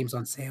found all the games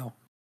on sale.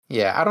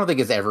 Yeah, I don't think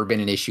it's ever been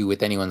an issue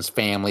with anyone's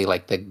family,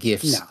 like the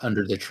gifts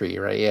under the tree,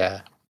 right?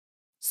 Yeah.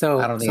 So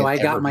I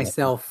got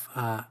myself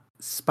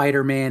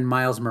Spider-Man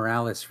Miles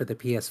Morales for the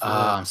PS4.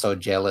 Oh, I'm so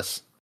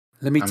jealous.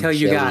 Let me tell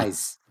you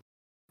guys,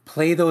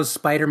 play those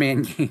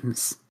Spider-Man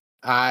games.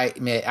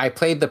 I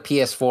played the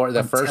PS4,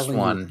 the first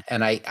one,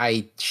 and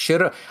I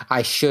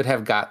should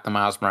have got the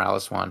Miles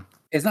Morales one.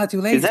 It's not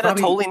too late. Is that a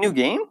totally new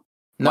game?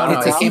 No,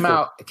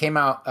 it came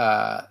out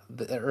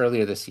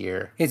earlier this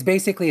year. It's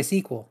basically a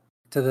sequel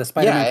to the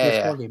Spider-Man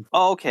PS4 game.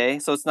 Oh, okay.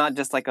 So it's not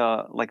just like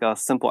a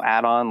simple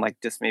add-on, like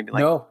just maybe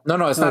like no,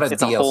 it's not a DLC.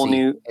 It's a whole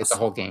new. It's a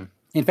whole game.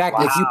 In fact,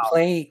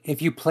 if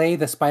you play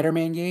the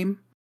Spider-Man game,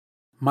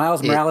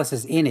 Miles Morales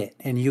is in it,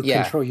 and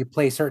you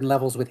play certain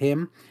levels with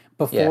him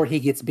before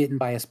he gets bitten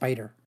by a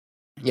spider.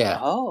 Yeah.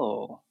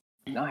 Oh,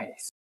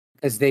 nice.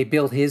 Because they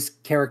built his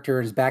character,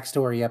 his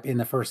backstory up in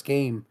the first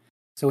game.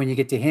 So when you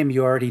get to him,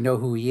 you already know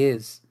who he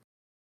is.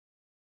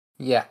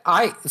 Yeah,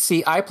 I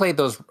played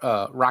those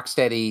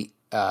Rocksteady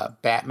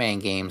Batman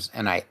games,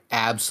 and I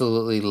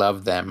absolutely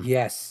loved them.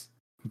 Yes.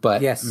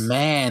 But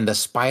man, the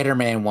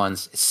Spider-Man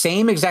ones,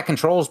 same exact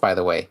controls, by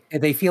the way.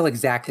 They feel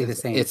exactly the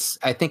same.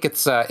 I think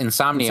it's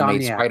Insomnia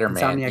made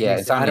Spider-Man.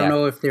 Insomniac. I don't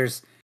know if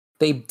there's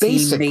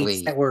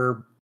teammates that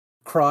were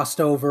crossed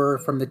over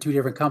from the two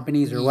different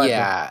companies or what.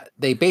 Yeah,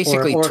 they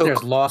basically or if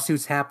there's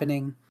lawsuits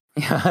happening.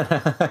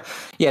 Yeah,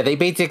 they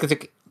basically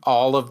took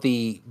all of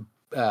the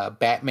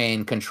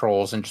Batman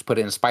controls and just put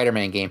it in a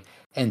Spider-Man game.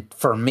 And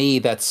for me,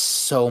 that's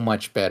so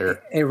much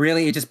better.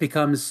 It just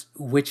becomes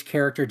which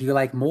character do you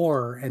like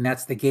more, and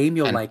that's the game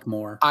you'll like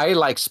more. I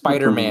like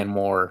Spider-Man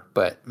more,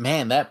 but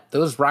man,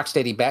 those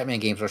Rocksteady Batman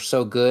games are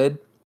so good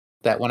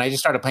that when I just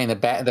started playing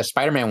the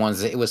Spider-Man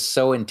ones, it was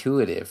so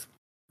intuitive.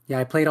 Yeah,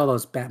 I played all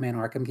those Batman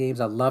Arkham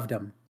games. I loved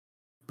them.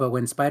 But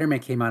when Spider-Man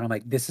came out, I'm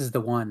like, this is the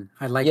one.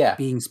 I like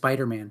being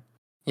Spider-Man.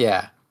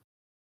 Yeah.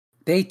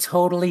 They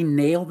totally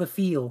nail the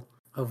feel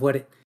of what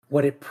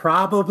it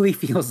probably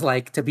feels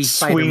like to be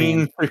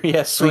Spider-Man.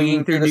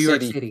 Swinging through New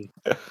York City.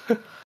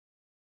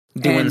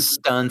 Doing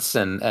stunts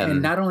and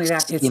not only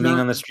that, it's skimming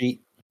on the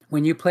street.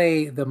 When you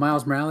play the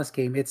Miles Morales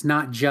game, it's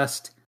not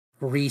just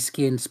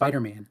reskinned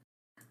Spider-Man.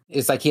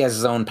 It's like he has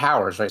his own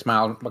powers, right? He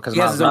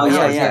has his own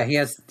powers. Yeah, he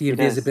has the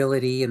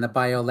invisibility and the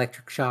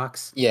bioelectric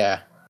shocks. Yeah.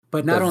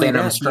 But not only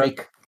Venom that,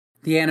 strike.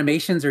 The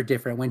animations are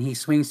different. When he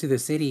swings through the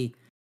city,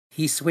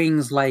 he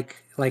swings like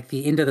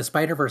the Into the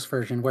Spider-Verse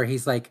version, where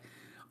he's like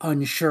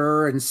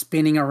unsure and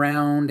spinning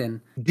around.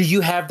 And do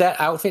you have that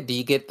outfit? Do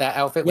you get that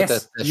outfit with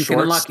the you shorts can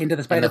unlock Into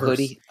the Spider-Verse.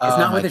 Hoodie? It's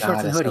not with the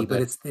shorts and hoodie, but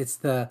it's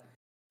just the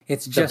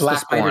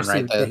spider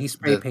suit that he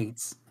spray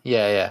paints.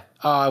 Yeah.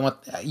 Oh,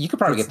 you could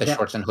probably get the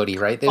shorts and hoodie,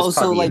 right?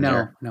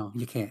 No,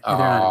 you can't.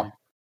 Oh.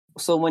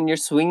 So when you're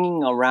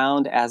swinging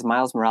around as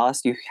Miles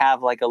Morales, you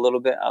have like a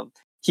little bit of,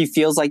 he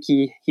feels like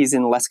he's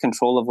in less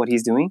control of what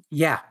he's doing.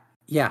 Yeah.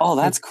 Oh,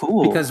 that's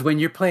cool. Because when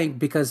you play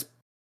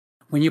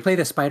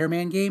the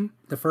Spider-Man game,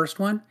 the first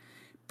one,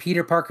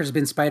 Peter Parker's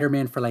been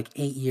Spider-Man for like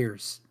 8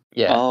 years.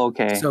 Yeah. Oh,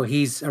 okay. So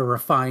he's a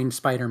refined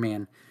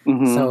Spider-Man.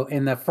 Mm-hmm. So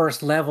in the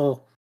first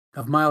level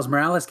of Miles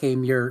Morales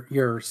game,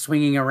 you're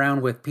swinging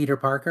around with Peter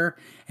Parker,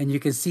 and you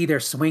can see they're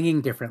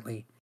swinging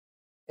differently.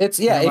 If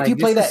you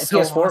play that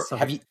PS4,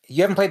 awesome.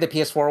 You haven't played the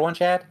PS4 one,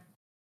 Chad?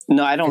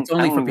 No, I don't. It's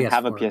only I don't for PS4.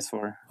 Have a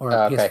PS4 or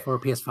PS4,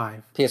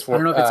 PS5. PS4. I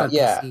don't know if it's on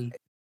PC.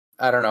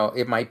 I don't know.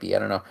 It might be. I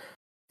don't know.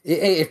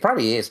 It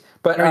probably is.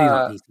 But everything's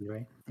on PC,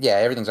 right? Yeah,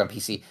 everything's on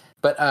PC.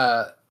 But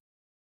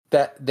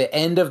that the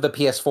end of the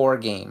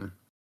PS4 game,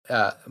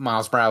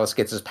 Miles Morales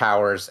gets his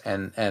powers,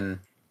 and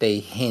they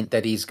hint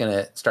that he's going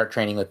to start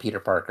training with Peter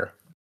Parker.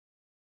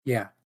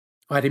 Yeah.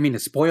 Oh, I didn't mean to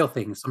spoil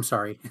things. I'm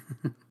sorry.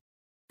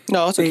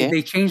 No, it's okay.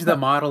 They changed the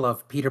model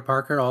of Peter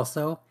Parker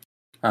also.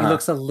 He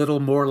looks a little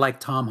more like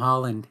Tom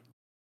Holland.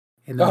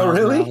 In the Miles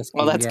really? Morales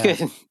game. Oh, that's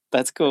good.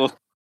 That's cool.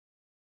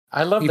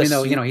 I love even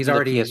though he's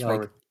already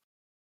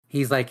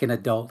he's like an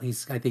adult.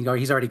 He's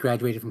already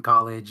graduated from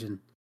college, and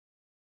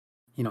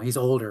he's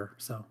older.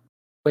 So,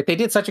 but they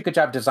did such a good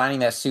job designing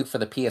that suit for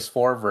the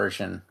PS4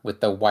 version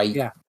with the white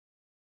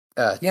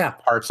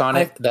parts on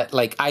it that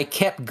like I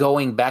kept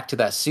going back to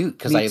that suit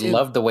because I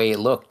loved the way it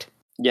looked.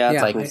 Yeah,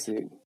 it's like a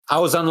suit. I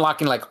was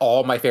unlocking like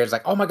all my favorites,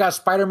 like, oh my God,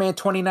 Spider-Man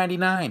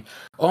 2099.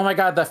 Oh my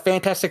God, the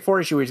Fantastic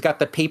Four issue where he's got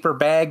the paper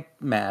bag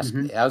mask.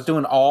 Mm-hmm. I was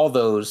doing all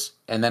those,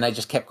 and then I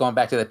just kept going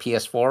back to the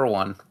PS4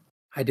 one.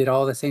 I did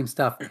all the same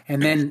stuff.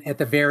 And then at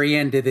the very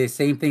end, did the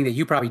same thing that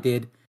you probably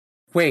did.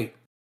 Wait,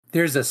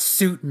 there's a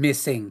suit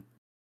missing.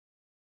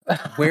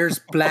 Where's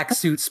Black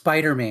Suit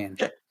Spider-Man?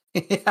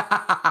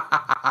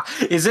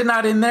 Is it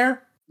not in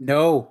there?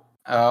 No.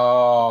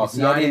 Oh. It's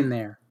not in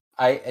there.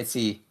 I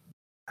see.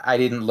 I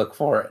didn't look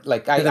for it.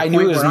 Like I knew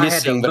it was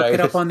missing, but I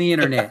looked it up on the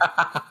internet.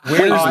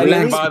 I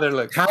didn't bother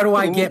looking. How do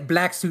I get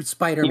Black Suit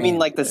Spider-Man? You mean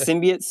like the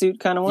symbiote suit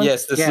kind of one?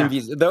 Yes, the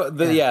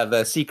symbiote.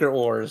 The Secret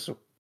Wars.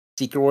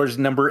 Secret Wars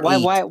number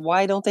 8.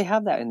 Why don't they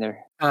have that in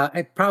there?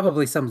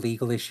 Probably some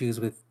legal issues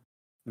with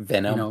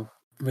Venom.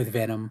 With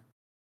Venom.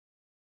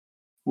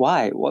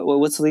 Why?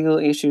 What's the legal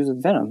issues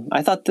with Venom?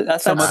 I thought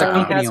some other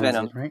company has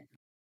Venom, it, right?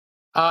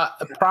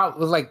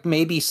 Probably like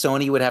maybe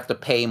Sony would have to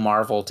pay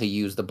Marvel to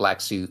use the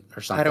black suit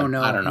or something. I don't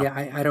know.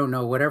 Yeah, I don't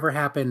know. Whatever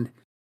happened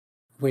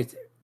with,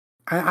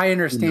 I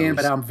understand,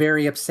 but I'm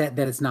very upset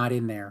that it's not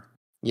in there.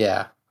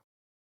 Yeah.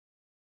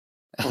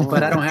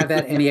 But I don't have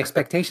any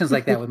expectations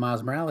like that with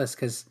Miles Morales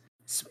because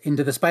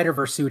Into the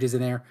Spider-Verse suit is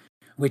in there,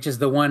 which is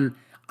the one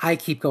I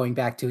keep going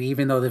back to,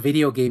 even though the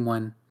video game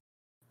one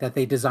that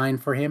they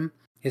designed for him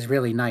is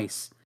really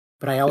nice.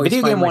 But I always the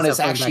video find game one is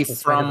myself actually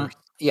from.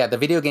 Yeah, the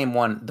video game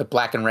one, the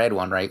black and red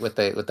one, right, with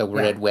the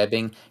red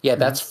webbing. Yeah,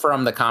 that's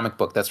from the comic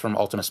book. That's from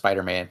Ultimate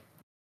Spider-Man.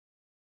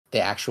 The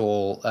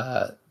actual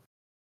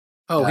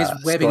his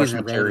webbing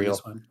isn't red in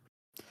this one.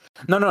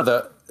 No,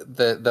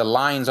 the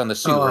lines on the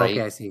suit, right?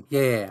 Okay, I see.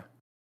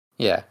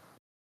 Yeah.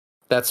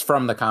 That's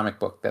from the comic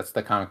book. That's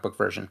the comic book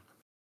version.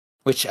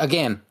 Which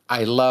again,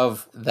 I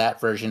love that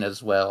version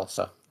as well.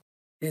 So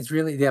it's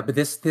really but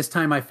this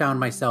time I found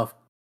myself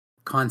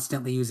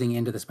constantly using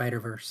Into the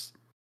Spider-Verse.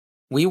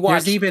 We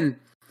watched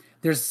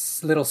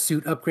There's little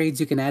suit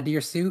upgrades you can add to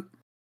your suit.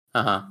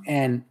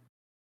 And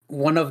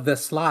one of the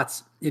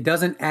slots, it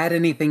doesn't add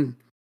anything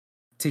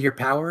to your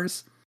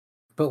powers,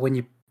 but when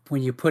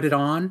you put it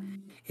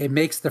on, it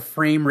makes the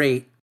frame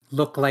rate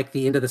look like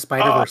the Into the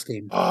Spider-Verse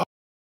game. Oh,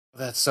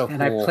 that's so cool.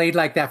 And I played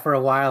like that for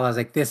a while. I was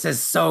like, this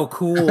is so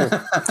cool.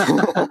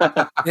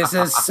 This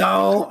is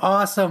so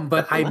awesome.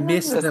 But I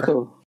missed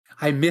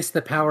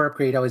the power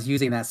upgrade. I was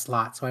using that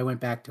slot, so I went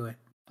back to it.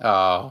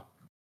 Oh,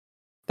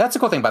 that's a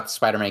cool thing about the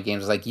Spider-Man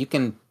games. Like you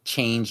can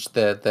change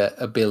the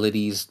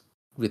abilities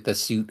with the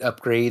suit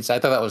upgrades. I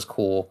thought that was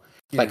cool.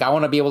 Yeah. Like I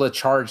want to be able to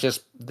charge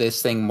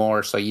this thing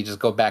more, so you just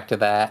go back to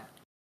that.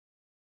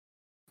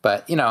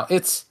 But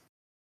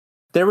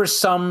there were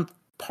some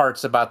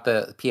parts about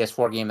the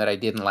PS4 game that I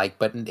didn't like,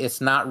 but it's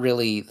not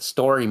really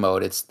story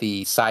mode. It's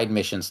the side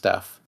mission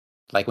stuff.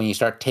 Like when you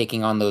start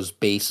taking on those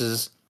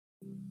bases,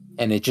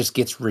 and it just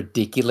gets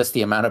ridiculous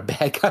the amount of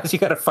bad guys you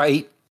got to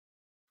fight.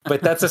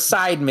 But that's a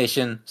side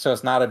mission, so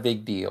it's not a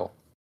big deal.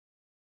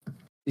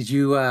 Did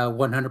you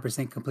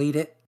 100% complete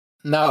it?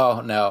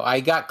 No. I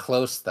got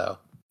close though.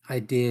 I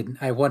did.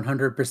 I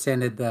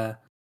 100%ed the.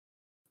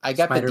 I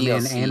got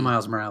Spider-Man the DLC and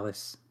Miles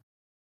Morales.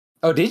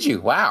 Oh, did you?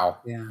 Wow.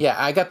 Yeah.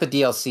 I got the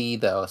DLC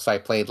though, so I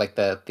played like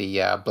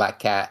the Black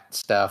Cat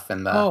stuff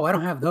and the. Oh, I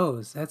don't have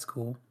those. That's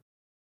cool.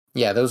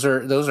 Yeah, those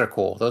are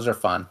cool. Those are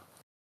fun.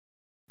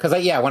 Because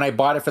when I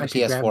bought it for the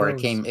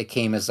PS4, it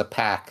came as a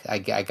pack. I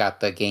got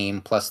the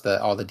game plus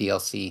all the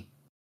DLC.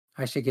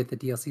 I should get the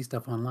DLC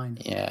stuff online.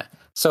 Yeah.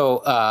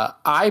 So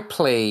I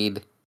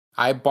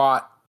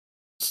bought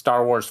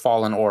Star Wars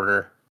Fallen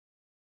Order.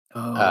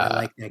 Oh, I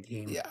like that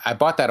game. Yeah, I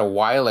bought that a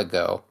while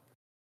ago.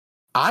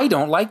 I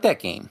don't like that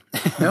game.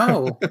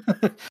 No.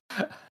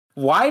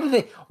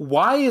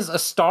 Why is a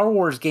Star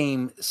Wars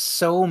game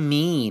so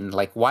mean?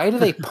 Like, why do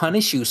they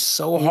punish you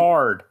so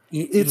hard?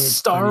 It's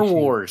Star punishing.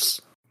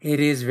 Wars. It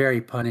is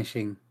very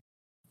punishing.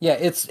 Yeah,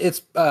 it's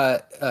and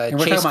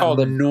we're Chase called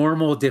it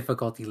normal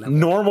difficulty level.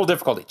 Normal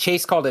difficulty.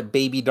 Chase called it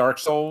Baby Dark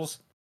Souls.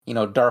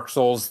 Dark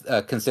Souls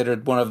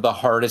considered one of the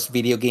hardest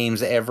video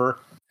games ever.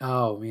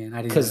 Oh man, I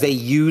didn't. Because they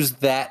used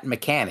that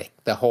mechanic,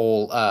 the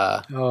whole.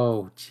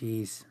 Oh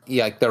jeez.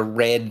 Yeah, like the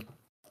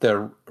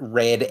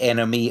red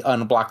enemy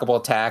unblockable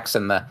attacks,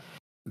 and the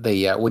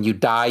when you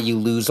die you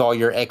lose all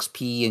your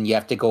XP, and you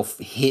have to go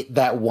hit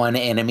that one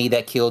enemy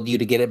that killed you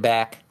to get it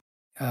back.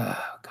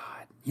 Oh god.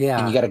 Yeah.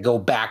 And you got to go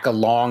back a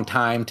long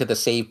time to the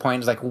save point.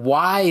 It's like,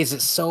 why is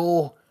it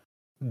so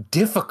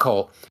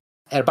difficult?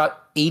 At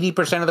about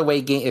 80% of the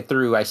way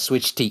through, I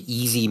switched to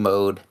easy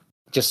mode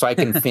just so I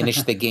can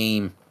finish the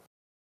game.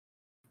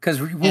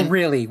 Because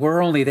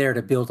we're only there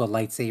to build a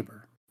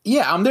lightsaber.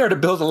 Yeah, I'm there to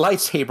build a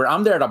lightsaber.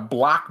 I'm there to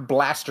block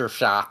blaster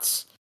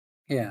shots.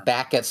 Yeah.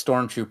 Back at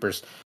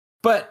stormtroopers.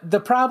 But the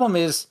problem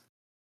is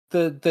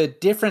the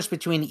difference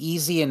between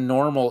easy and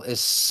normal is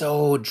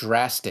so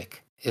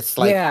drastic. It's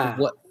like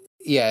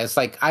it's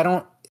like I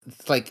don't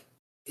like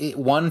it,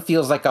 one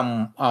feels like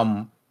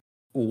I'm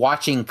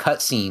watching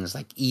cutscenes.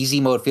 Like easy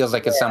mode feels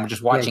like I'm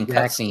just watching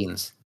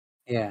cutscenes.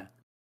 Yeah.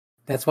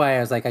 That's why I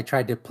was like I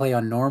tried to play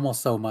on normal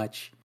so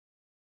much.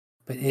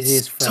 But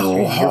it's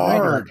so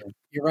hard.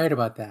 You're right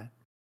about that.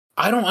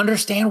 I don't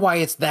understand why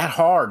it's that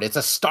hard. It's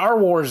a Star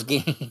Wars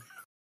game.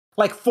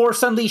 Like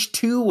Force Unleashed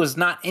 2 was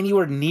not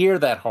anywhere near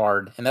that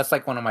hard, and that's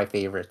like one of my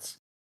favorites.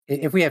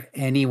 If we have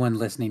anyone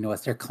listening to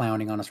us, they're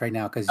clowning on us right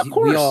now because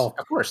we all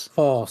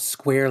fall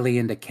squarely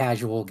into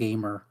casual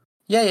gamer.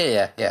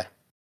 Yeah.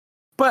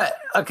 But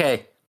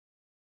okay,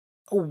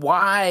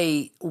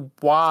 why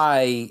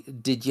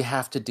did you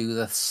have to do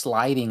the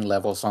sliding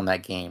levels on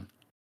that game?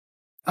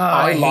 Oh,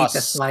 I hate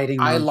the sliding.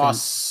 I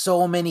lost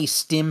so many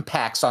stim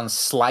packs on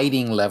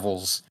sliding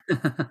levels.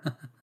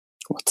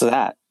 What's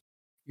that?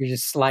 You're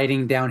just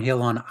sliding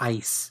downhill on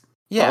ice.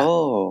 Yeah.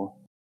 Oh.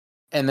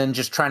 And then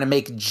just trying to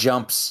make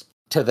jumps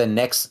to the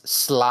next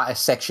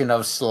section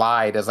of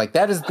slide. I was like,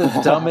 that is the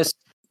dumbest.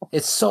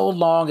 It's so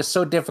long. It's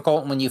so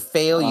difficult. And when you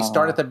fail, you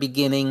start at the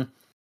beginning,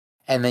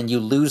 and then you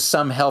lose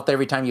some health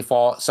every time you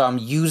fall. So I'm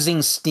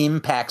using stim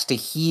packs to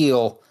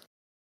heal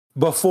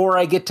before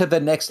I get to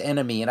the next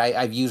enemy, and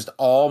I've used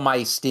all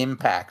my stim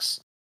packs.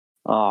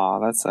 Oh,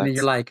 that sucks. And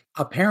you're like,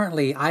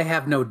 apparently I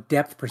have no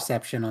depth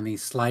perception on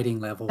these sliding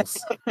levels.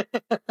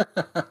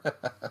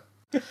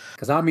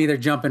 Because I'm either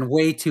jumping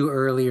way too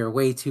early or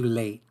way too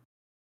late.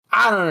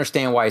 I don't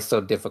understand why it's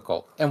so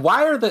difficult. And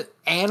why are the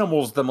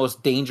animals the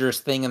most dangerous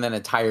thing in the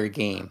entire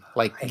game?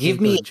 Like, give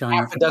me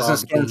half a dozen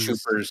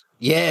stormtroopers.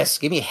 Yes,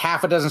 give me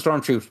half a dozen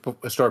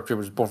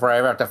stormtroopers before I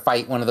ever have to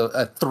fight one of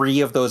the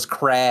 3 of those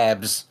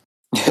crabs.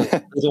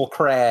 Little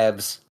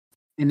crabs.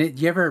 And do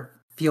you ever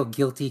feel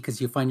guilty because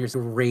you find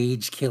yourself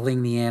rage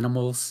killing the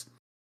animals?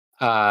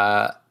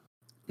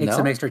 Take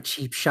some extra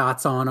cheap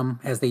shots on them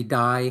as they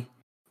die.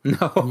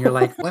 No. And you're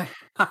like, what?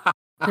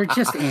 They're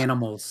just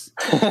animals.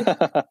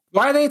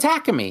 Why are they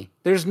attacking me?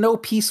 There's no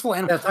peaceful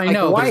animals. I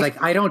know, but it's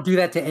like, I don't do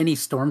that to any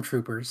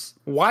stormtroopers.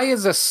 Why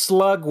is a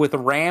slug with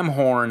ram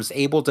horns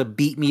able to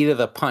beat me to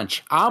the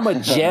punch? I'm a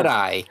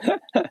Jedi.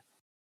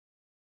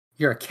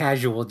 You're a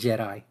casual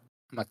Jedi.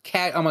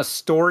 I'm a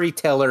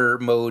storyteller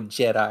mode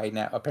Jedi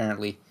now,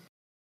 apparently.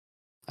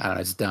 I don't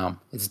know, it's dumb.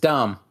 It's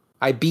dumb.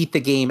 I beat the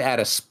game out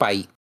of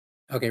spite.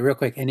 Okay, real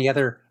quick. Any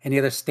other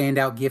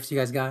standout gifts you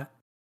guys got?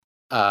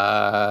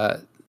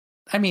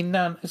 I mean,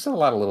 none. It's a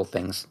lot of little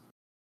things.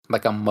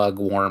 Like a mug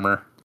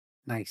warmer.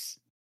 Nice.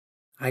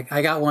 I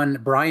got one.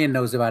 Brian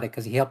knows about it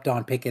because he helped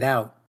Dawn pick it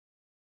out.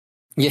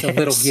 It's a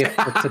little gift,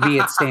 but to me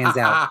it stands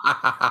out.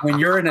 When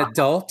you're an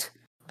adult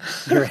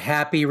you're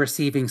happy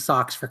receiving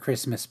socks for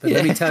Christmas. But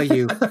let me tell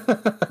you,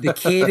 the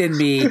kid in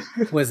me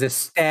was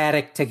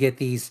ecstatic to get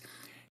these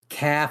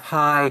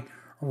calf-high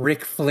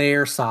Ric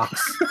Flair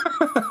socks.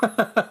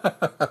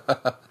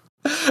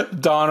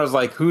 Dawn was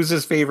like, "Who's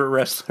his favorite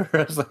wrestler?"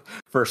 I was like,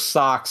 for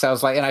socks. I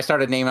was like, and I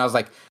started naming. I was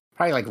like,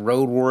 probably like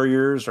Road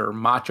Warriors or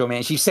Macho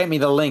Man. She sent me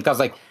the link. I was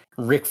like,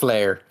 Ric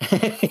Flair.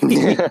 He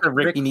needs the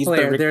Ric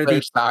Flair. They're Flair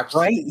the socks.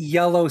 Bright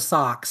yellow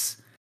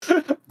socks.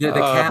 They're the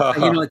calf,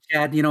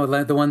 Chad.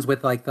 The ones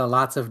with like the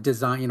lots of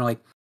design. Like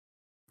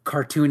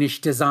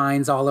cartoonish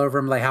designs all over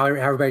them. Like how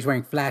everybody's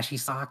wearing flashy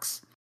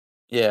socks.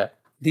 Yeah.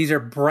 These are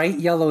bright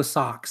yellow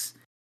socks,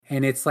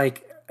 and it's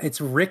like. It's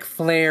Ric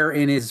Flair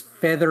in his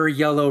feather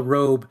yellow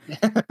robe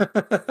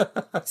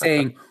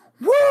saying,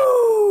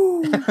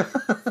 "Woo!"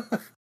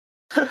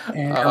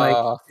 And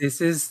like,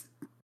 this is,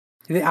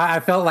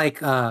 I felt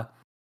like a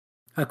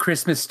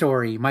Christmas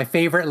story. My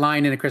favorite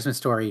line in A Christmas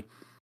Story.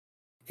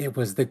 It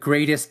was the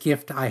greatest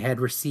gift I had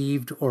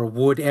received or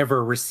would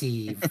ever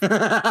receive.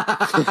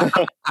 That's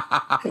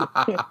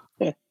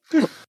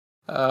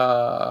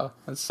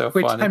so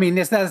Which, funny. I mean,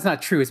 that's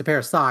not true. It's a pair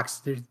of socks.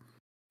 There's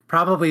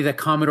probably the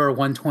Commodore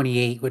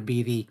 128 would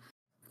be the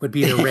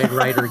Red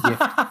Ryder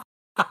gift.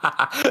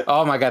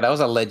 Oh my God, that was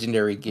a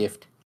legendary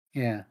gift.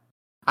 Yeah.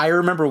 I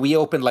remember we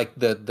opened like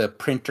the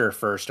printer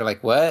first. They're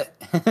like, what?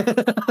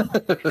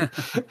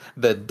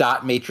 The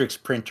dot matrix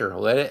printer.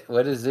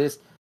 What is this?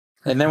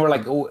 And then we're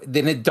like, oh,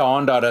 then it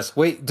dawned on us,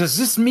 wait, does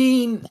this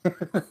mean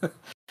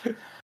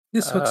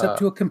this hooks up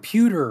to a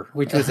computer,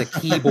 which was a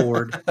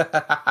keyboard.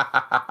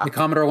 The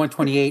Commodore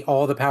 128,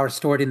 all the power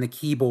stored in the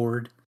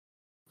keyboard.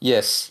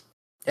 Yes.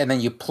 And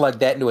then you plug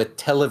that into a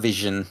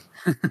television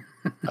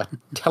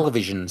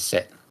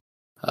set.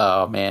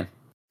 Oh man.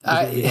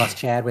 We lost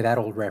Chad with that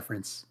old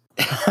reference.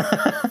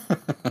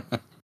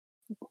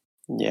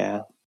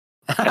 Yeah.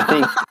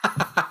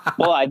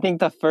 I think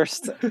the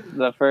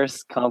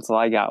first console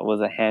I got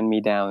was a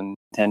hand-me-down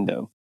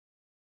Nintendo.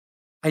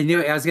 I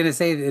was going to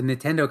say the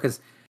Nintendo because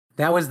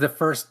that was the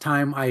first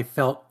time I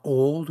felt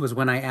old, was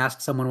when I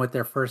asked someone what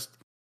their first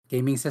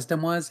gaming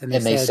system was, and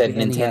they said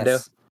Nintendo.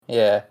 NES.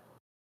 Yeah.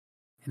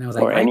 And I was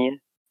like, I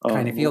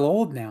kind of feel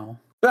old now.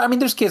 But I mean,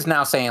 there's kids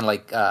now saying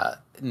like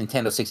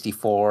Nintendo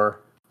 64,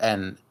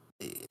 and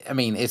I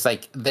mean, it's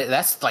like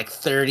that's like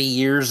 30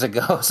 years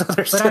ago. So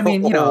they're but I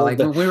mean, like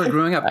when we were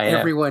growing up,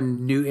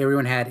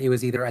 everyone had, it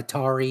was either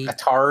Atari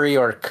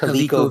or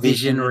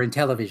ColecoVision or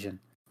Intellivision.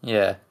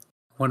 Yeah,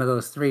 one of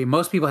those three.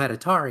 Most people had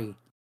Atari.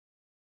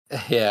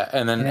 Yeah,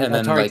 and then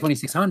Atari like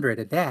 2600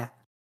 at that.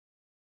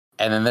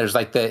 And then there's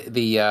like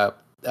the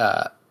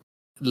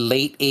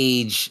late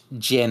age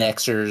Gen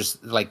Xers,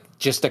 like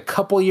just a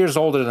couple years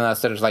older than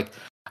us, that is like,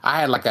 I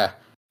had like a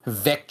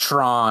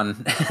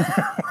Vectron,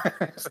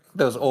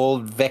 those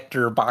old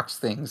Vector box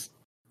things.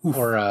 Oof.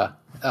 Or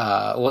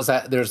what was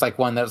that? There's like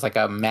one that was like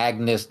a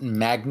not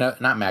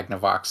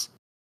Magnavox,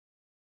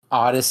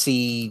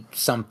 Odyssey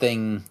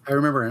something. I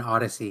remember an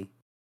Odyssey.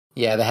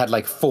 Yeah, they had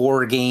like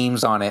 4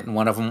 games on it, and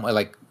one of them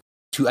like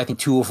 2. I think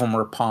 2 of them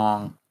were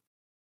Pong,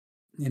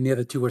 and the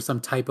other 2 were some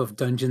type of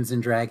Dungeons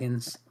and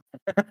Dragons.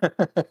 I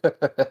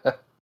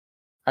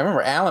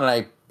remember Alan and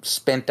I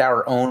spent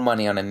our own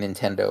money on a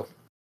Nintendo.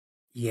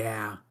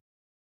 Yeah.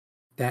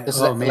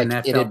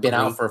 It had been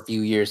out for a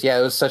few years. Yeah,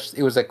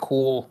 it was a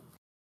cool.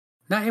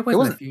 No, it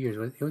wasn't a few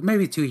years. It was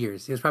maybe 2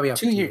 years. It was probably out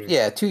 2 years.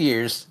 Yeah, 2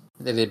 years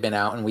that it had been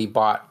out, and we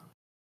bought,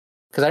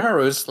 because I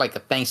remember it was like a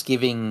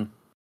Thanksgiving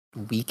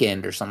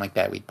weekend or something like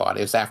that. We bought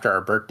it was after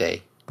our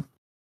birthday.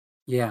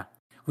 Yeah,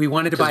 we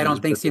wanted to buy it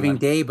on Thanksgiving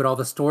Day, but all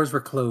the stores were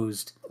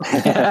closed.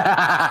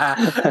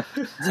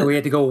 So we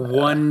had to go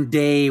one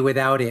day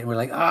without it. And we're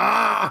like,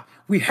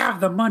 we have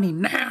the money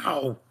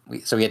now.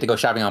 So we had to go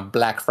shopping on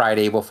Black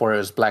Friday before it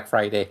was Black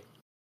Friday.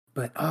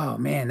 But oh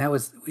man, it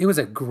was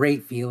a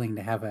great feeling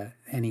to have a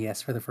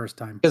NES for the first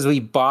time. Because we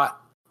bought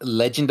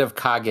Legend of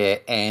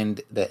Kage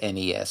and the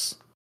NES.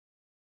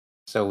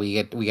 So we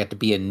got to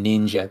be a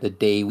ninja the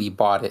day we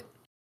bought it.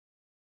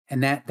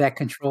 And that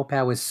control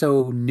pad was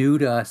so new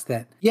to us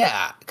that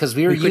because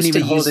we couldn't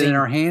even hold it in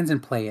our hands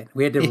and play it.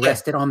 We had to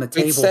rest it on the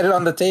table. We set it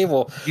on the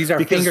table. Use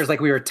our fingers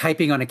like we were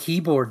typing on a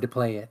keyboard to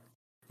play it.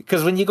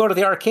 Because when you go to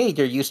the arcade,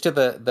 you're used to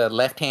the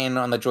left hand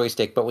on the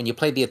joystick, but when you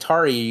played the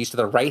Atari, you're used to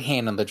the right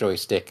hand on the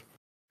joystick.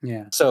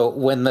 Yeah. So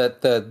when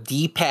the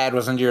D-pad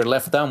was under your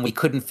left thumb, we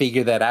couldn't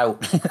figure that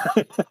out.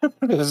 It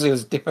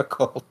was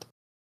difficult.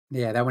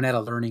 Yeah, that one had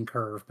a learning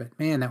curve, but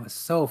man, that was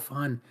so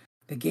fun.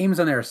 The games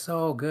on there are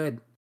so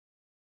good.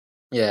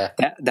 Yeah.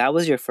 That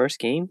was your first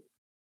game?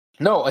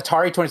 No,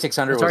 Atari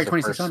 2600 Atari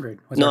 2600.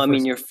 No, I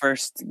mean your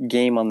first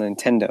game on the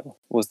Nintendo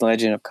was The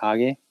Legend of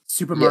Kage?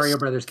 Super Mario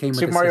Brothers came with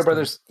Super Mario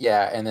Brothers,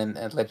 yeah, and then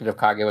Legend of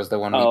Kage was the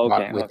one we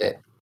bought with it.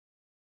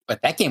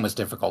 But that game was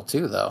difficult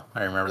too, though.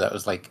 I remember that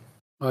was like...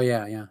 Oh,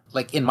 yeah.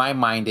 Like, in my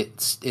mind,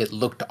 it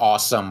looked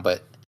awesome,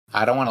 but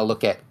I don't want to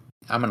look at...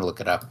 I'm going to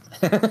look it up.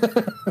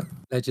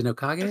 Legend of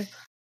Kage?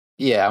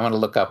 Yeah, I'm going to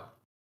look up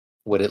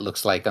what it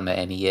looks like on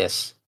the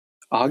NES.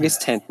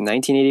 August 10th,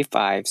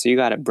 1985, so you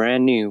got it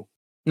brand new.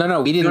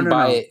 No, we didn't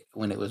buy it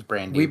when it was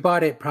brand new. We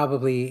bought it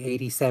probably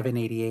 87,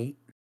 88.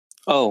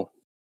 Oh,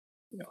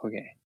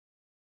 okay.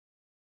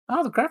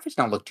 Oh, the graphics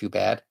don't look too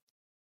bad.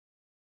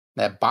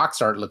 That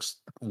box art looks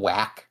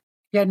whack.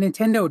 Yeah,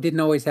 Nintendo didn't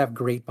always have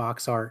great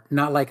box art,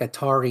 not like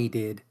Atari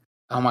did.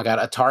 Oh my god,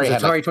 Atari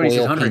had like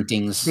oil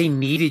paintings. They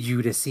needed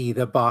you to see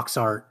the box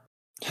art.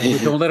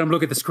 Don't let them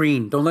look at the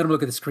screen. Don't let them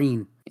look at the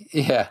screen.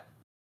 Yeah.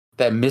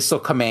 That Missile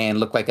Command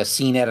looked like a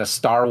scene out of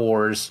Star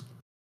Wars.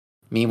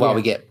 Meanwhile,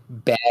 we get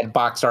bad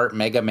box art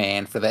Mega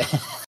Man for the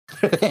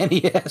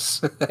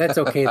NES. That's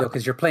okay, though,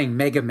 because you're playing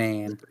Mega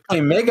Man.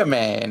 Playing Mega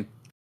Man.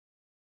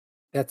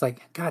 That's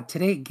like, God,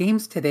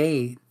 games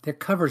today, their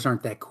covers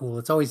aren't that cool.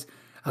 It's always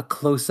a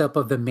close-up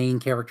of the main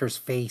character's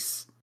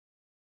face.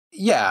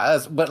 Yeah,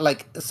 but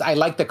like, I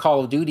like the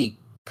Call of Duty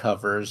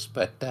covers,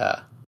 but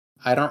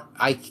I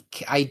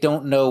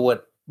don't know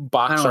what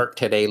box art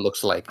today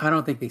looks like. I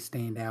don't think they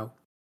stand out.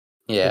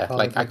 Yeah,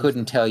 like I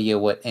couldn't tell you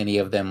what any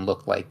of them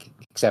look like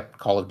except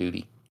Call of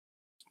Duty.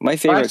 My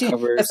favorite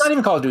covers. It's not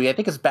even Call of Duty. I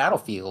think it's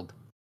Battlefield.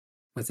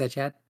 What's that,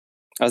 Chad?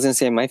 I was gonna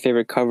say my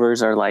favorite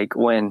covers are like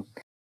when,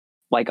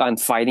 like on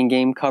fighting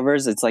game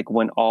covers, it's like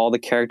when all the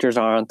characters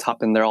are on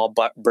top and they're all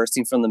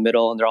bursting from the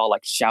middle and they're all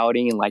like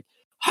shouting and like,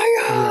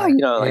 "Hiya!" You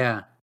know,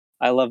 like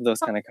I love those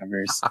kind of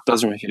covers.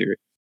 Those are my favorite.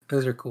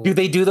 Those are cool. Do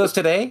they do those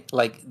today?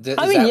 Like,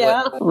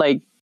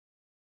 like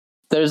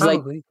there's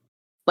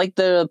like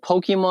the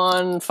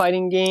Pokemon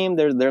fighting game.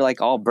 They're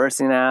like all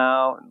bursting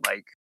out,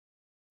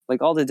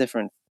 like all the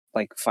different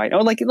like fight,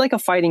 or like a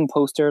fighting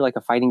poster, like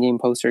a fighting game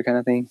poster kind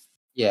of thing.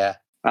 Yeah,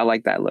 I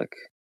like that look.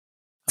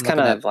 It's kind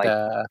of like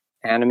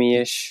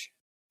anime-ish.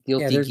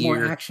 There's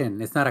more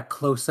action. It's not a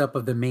close up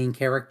of the main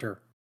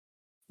character.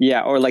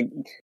 Yeah, or like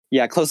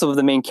close up of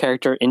the main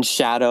character in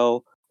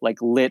shadow, like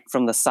lit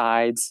from the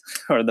sides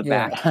or the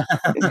back.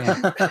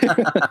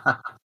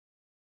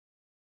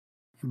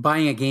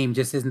 Buying a game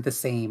just isn't the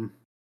same.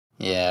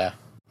 Yeah.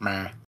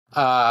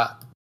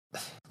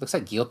 Looks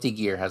like Guilty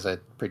Gear has a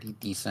pretty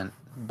decent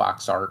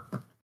box art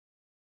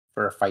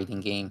for a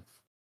fighting game.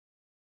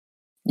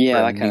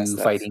 Yeah, that kind of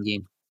stuff. Fighting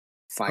game.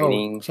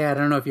 Oh, Chad, I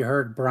don't know if you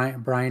heard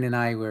Brian and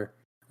I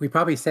we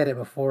probably said it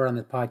before on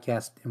the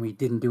podcast and we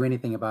didn't do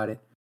anything about it.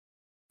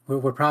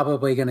 We're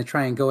probably going to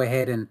try and go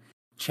ahead and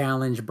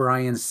challenge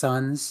Brian's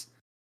sons.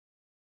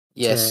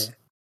 Yes.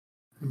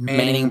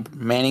 Manning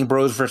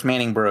Bros versus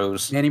Manning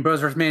Bros. Manning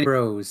Bros versus Manning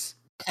Bros.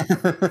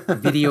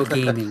 Video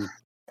gaming.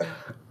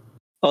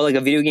 Oh, like a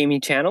video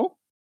gaming channel?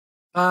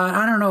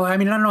 I don't know. I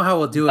mean, I don't know how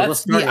we'll do it.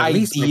 That's we'll start at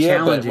least by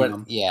challenging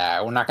them.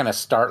 Yeah, we're not going to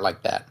start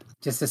like that.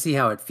 Just to see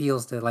how it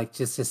feels to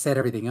just to set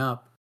everything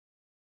up.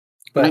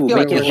 But I feel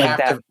like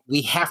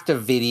we have to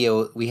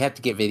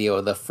get video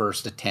of the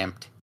first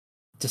attempt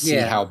to see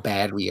how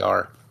bad we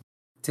are.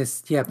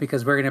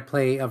 Because we're going to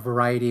play a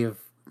variety of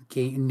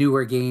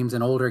newer games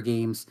and older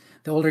games.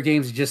 The older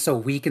games are just so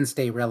we can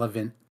stay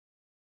relevant.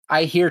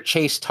 I hear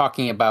Chase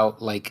talking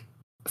about like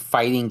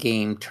fighting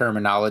game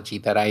terminology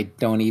that I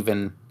don't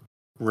even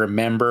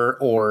remember,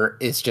 or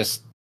it's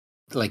just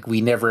like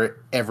we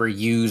never ever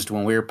used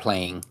when we were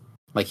playing.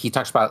 Like he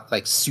talks about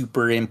like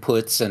super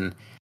inputs and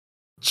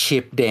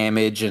chip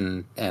damage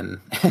and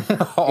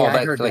all that.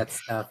 I heard like, that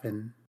stuff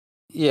and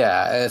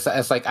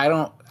it's like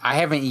I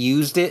haven't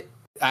used it.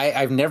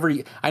 I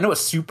know what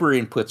super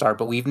inputs are,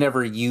 but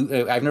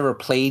I've never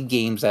played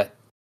games that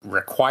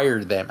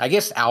required them. I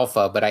guess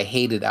alpha, but I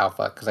hated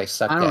alpha because I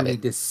sucked at it. I don't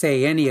need to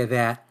say any of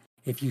that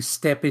if you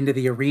step into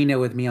the arena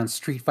with me on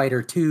Street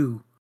Fighter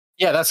 2.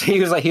 Yeah, that's he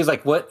was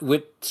like, what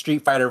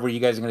Street Fighter were you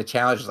guys going to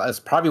challenge? It's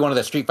probably one of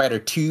the Street Fighter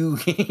 2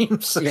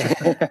 games.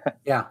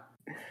 Yeah.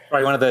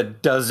 Probably one of the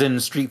dozen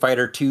Street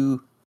Fighter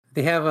 2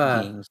 They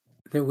have games.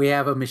 We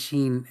have a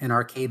machine, an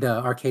arcade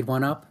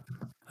 1-up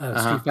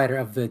Street Fighter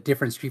of the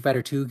different Street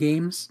Fighter 2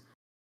 games.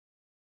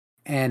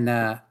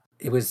 And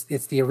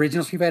it's the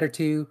original Street Fighter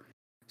 2,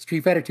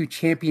 Street Fighter 2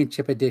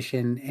 Championship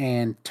Edition,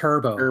 and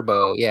Turbo.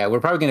 Turbo, yeah.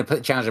 We're probably going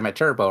to challenge them at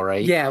Turbo,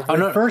 right? Yeah.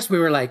 First we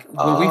were like,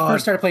 when we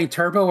first started playing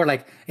Turbo, we're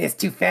like, it's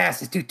too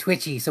fast, it's too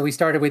twitchy. So we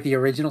started with the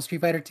original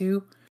Street Fighter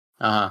 2.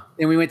 Then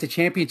we went to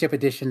Championship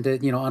Edition to,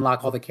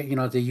 unlock all the,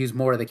 to use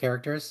more of the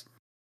characters.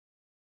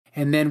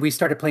 And then we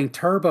started playing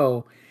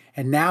Turbo.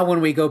 And now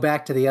when we go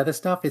back to the other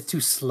stuff, it's too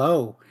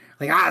slow.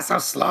 Like, it's so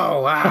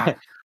slow.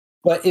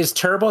 But is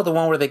Turbo the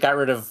one where they got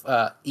rid of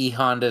E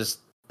Honda's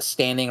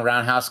standing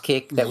roundhouse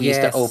kick that we used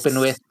to open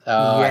with?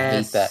 I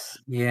hate that.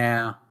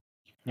 Yeah.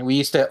 And we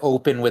used to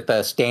open with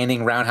a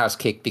standing roundhouse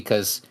kick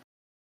because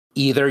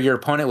either your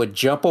opponent would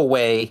jump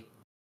away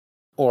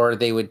or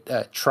they would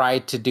try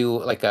to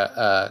do like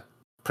a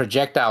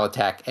projectile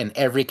attack, and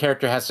every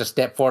character has to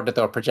step forward to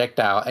throw a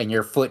projectile, and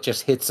your foot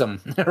just hits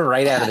them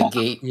right out of the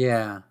gate.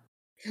 Yeah.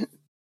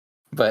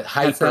 But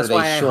Hyper, that's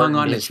why I hung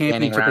on to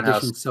Championship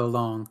Edition so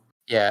long.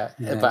 Yeah,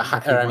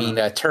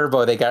 but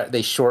Turbo,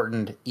 they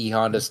shortened E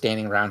Honda's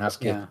standing roundhouse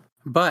kick. Yeah,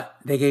 but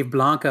they gave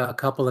Blanca a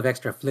couple of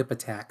extra flip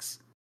attacks.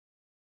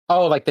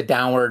 Oh, like the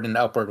downward and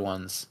upward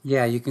ones.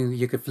 Yeah, you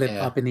could flip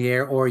up in the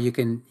air, or you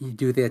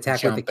do the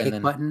attack with the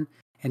kick button,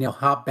 and he'll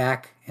hop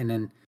back, and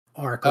then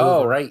arc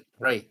over. Oh,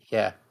 right,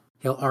 yeah.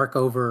 He'll arc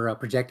over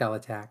projectile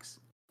attacks.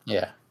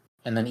 Yeah.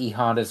 And then E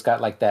Honda's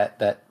got like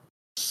that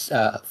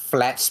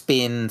flat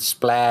spin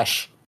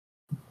splash.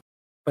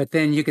 But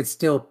then you could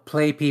still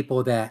play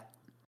people that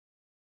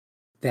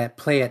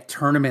play at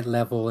tournament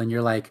level, and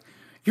you're like,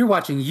 you're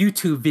watching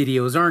YouTube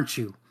videos, aren't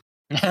you?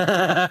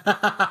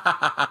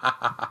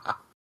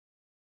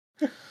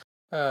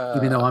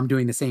 Even though I'm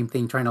doing the same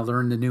thing, trying to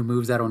learn the new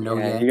moves I don't know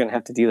yet. You're gonna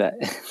have to do that.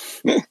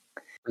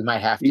 We might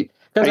have to.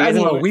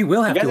 We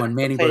will have to on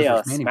Manning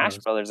Bros. Smash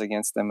Brothers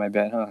against them, I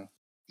bet, huh?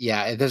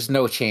 Yeah, there's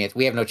no chance.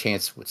 We have no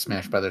chance with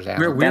Smash Brothers.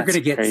 We're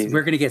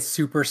gonna get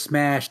super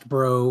smashed,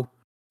 bro.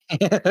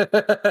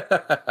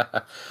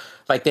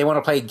 Like they want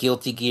to play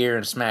Guilty Gear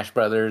and Smash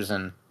Brothers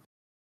and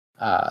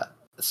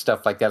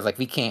stuff like that. Like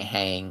we can't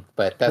hang,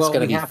 but that's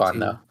gonna be fun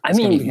though. I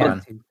mean,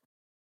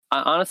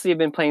 I honestly have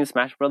been playing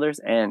Smash Brothers,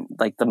 and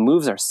like the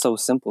moves are so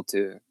simple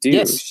to do.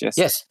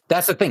 Yes,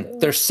 that's the thing.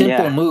 They're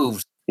simple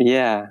moves.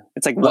 Yeah,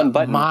 it's like one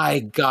button. My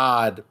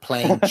God,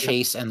 playing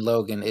Chase and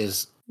Logan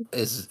is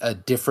a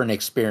different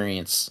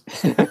experience.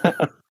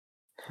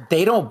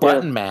 They don't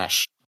button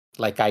mash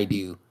like I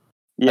do.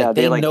 Yeah, like,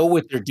 they know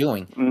what they're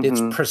doing. Mm-hmm.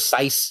 It's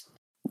precise.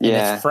 And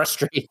it's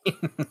frustrating.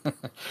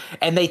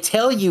 And they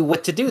tell you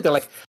what to do. They're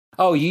like,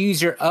 "Oh, you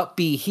use your up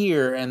B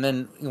here, and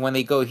then when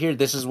they go here,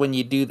 this is when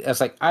you do."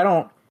 It's like, I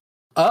don't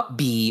up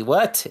B.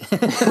 What?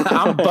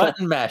 I'm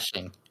button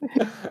mashing.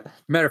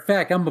 Matter of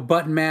fact, I'm a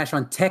button mash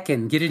on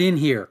Tekken. Get it in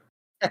here.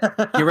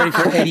 Get ready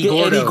for Eddie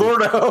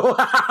Gordo.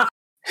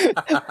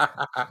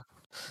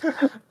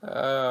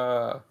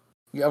 I'm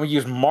gonna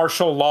use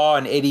martial law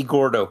and Eddie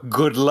Gordo.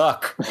 Good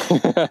luck.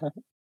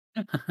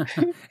 And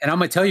I'm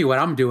gonna tell you what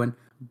I'm doing.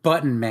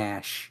 Button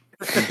mash.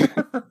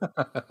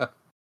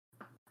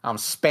 I'm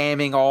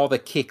spamming all the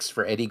kicks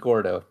for Eddie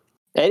Gordo.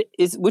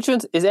 Is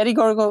Eddie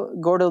Gordo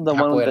the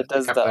one that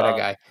does the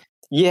guy?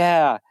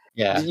 Yeah.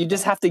 You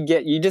just have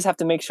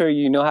to make sure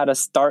you know how to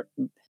start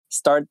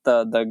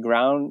the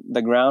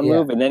ground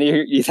move, and then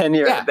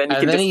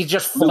he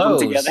just flows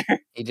together.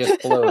 He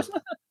just flows.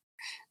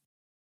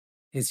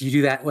 Is you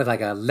do that with like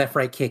a left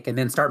right kick and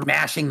then start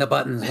mashing the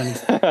buttons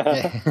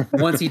when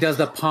once he does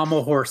the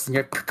pommel horse and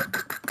you're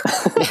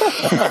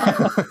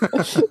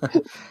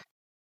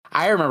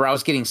I remember I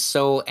was getting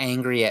so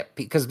angry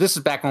because this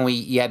is back when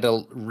you had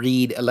to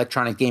read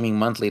Electronic Gaming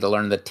Monthly to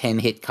learn the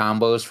 10-hit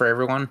combos for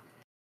everyone.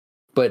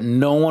 But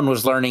no one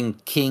was learning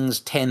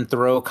King's 10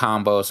 throw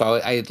combo, so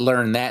I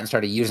learned that and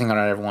started using it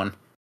on everyone.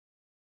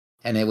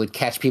 And it would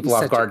catch people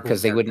off guard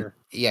because they wouldn't.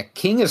 Yeah,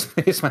 King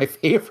is my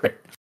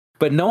favorite.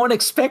 But no one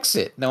expects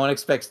it. No one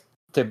expects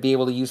to be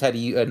able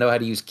to know how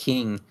to use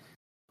King.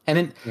 And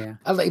then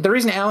the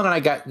reason Alan and I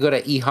got good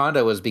at E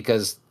Honda was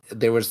because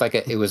there was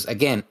it was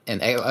again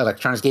an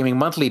Electronics Gaming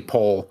Monthly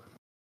poll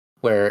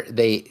where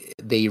they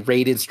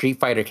rated Street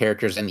Fighter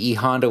characters and E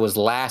Honda was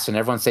last and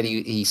everyone said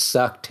he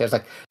sucked. I was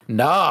like,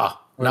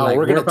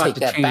 we're gonna take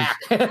that back.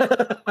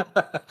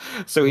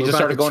 So we just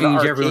started going to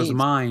arcades. Everyone's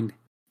mind.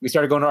 We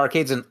started going to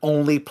arcades and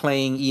only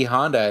playing E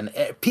Honda,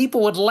 and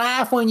people would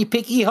laugh when you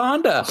pick E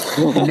Honda.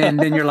 And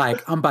then you're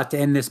like, I'm about to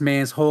end this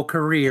man's whole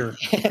career.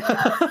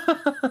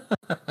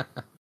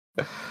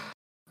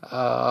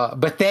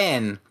 But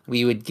then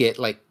we would get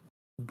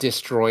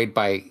destroyed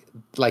by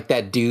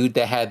that dude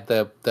that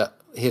had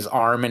his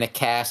arm in a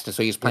cast, and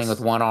so he was playing with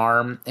one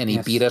arm, and he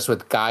beat us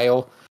with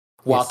guile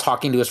while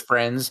talking to his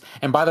friends.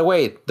 And by the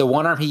way, the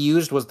one arm he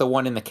used was the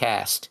one in the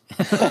cast.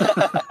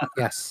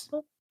 Yes.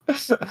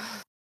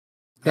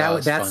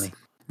 That's funny.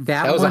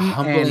 That was a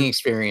humbling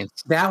experience.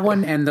 That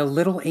one and the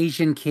little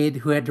Asian kid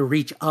who had to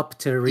reach up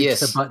to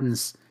reach the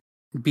buttons,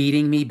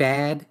 beating me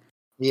bad.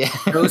 Yeah.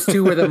 Those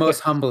two were the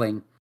most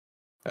humbling.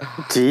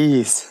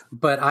 Jeez.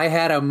 But I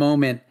had a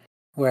moment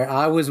where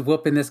I was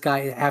whooping this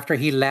guy after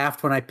he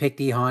laughed when I picked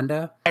E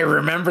Honda. I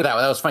remember that.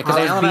 That was funny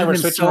because Alan and I were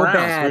switching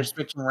rounds. We were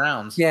switching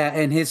rounds. Yeah,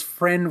 and his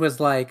friend was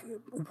like,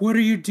 "What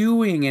are you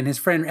doing?" And his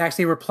friend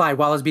actually replied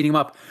while I was beating him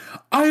up,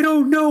 "I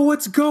don't know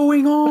what's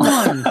going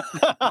on."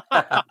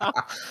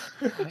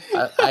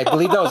 I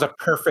believe that was a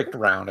perfect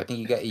round. I think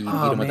you beat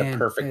him with a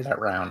perfect that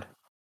round.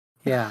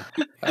 Yeah,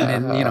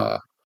 and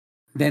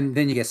then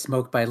then you get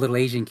smoked by a little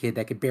Asian kid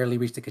that could barely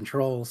reach the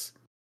controls.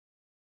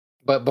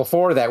 But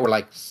before that, we're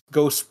like,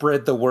 go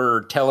spread the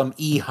word. Tell him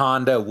E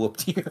Honda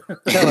whooped you.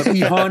 Tell him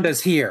E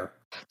Honda's here.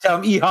 Tell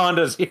him E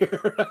Honda's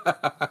here.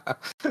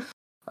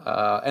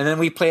 And then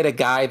we played a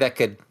guy that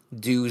could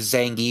do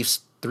Zangief's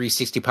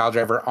 360 pile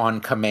driver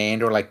on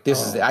command. We're like,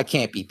 I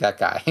can't beat that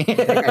guy.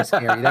 That guy's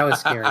scary. That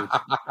was scary.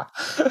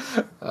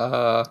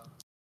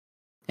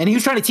 And he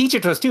was trying to teach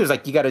it to us too. It's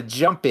like, you got to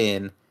jump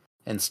in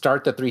and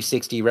start the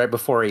 360 right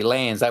before he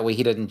lands. That way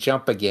he doesn't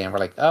jump again. We're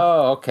like,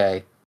 oh,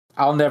 okay.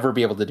 I'll never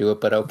be able to do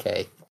it, but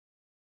okay.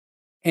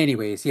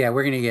 Anyways, we're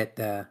going to get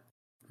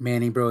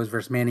Manning Bros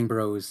versus Manning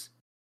Bros.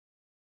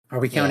 Are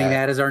we counting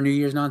that as our New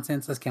Year's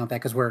nonsense? Let's count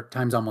that because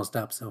time's almost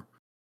up. So,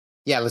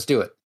 yeah, let's do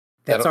it.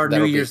 That's our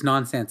New Year's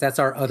nonsense. That's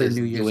our other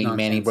New Year's nonsense.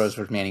 Manning Bros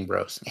versus Manning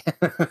Bros.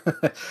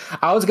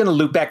 I was going to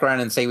loop back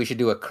around and say we should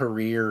do a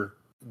career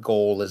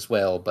goal as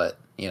well, but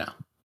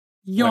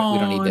Yawn. We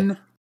don't need to.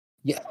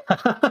 Yeah.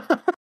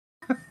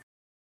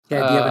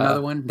 Yeah, do you have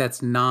another one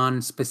that's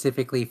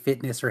non-specifically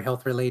fitness or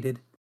health related?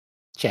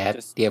 Chad,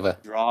 Just do you have a...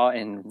 draw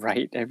and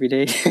write every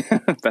day?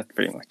 That's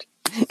pretty much.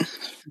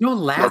 Don't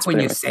laugh when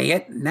you say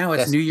it. Now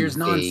it's That's New Year's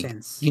too vague.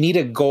 nonsense. You need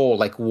a goal.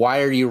 Like,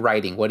 why are you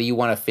writing? What do you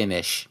want to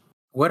finish?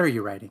 What are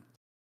you writing?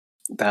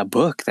 That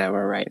book that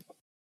we're writing.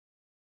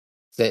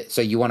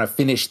 So you want to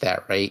finish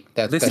that, right?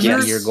 That's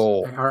Listeners, your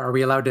goal. Are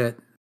we allowed to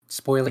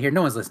spoil it here?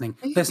 No one's listening.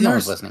 Listeners, No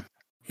one's listening.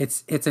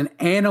 It's an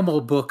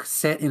animal book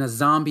set in a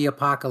zombie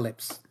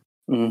apocalypse.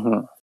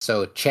 Mm-hmm.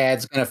 So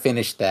Chad's going to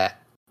finish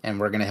that, and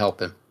we're going to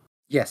help him.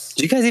 Yes.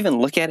 Did you guys even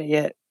look at it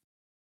yet?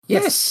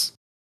 Yes.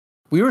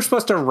 We were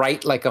supposed to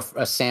write like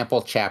a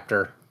sample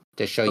chapter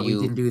to show But you.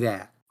 we didn't do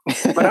that.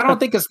 But I don't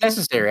think it's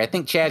necessary. I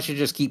think Chad should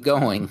just keep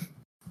going.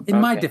 In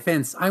my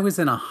defense, I was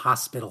in a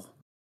hospital.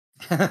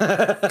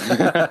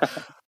 But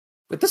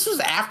this was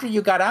after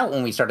you got out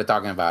when we started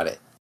talking about it.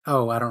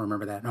 Oh, I don't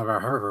remember that.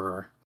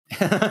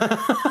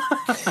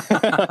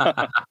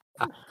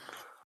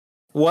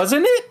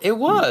 Wasn't it? It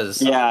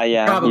was.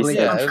 Yeah. Probably.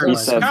 It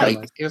was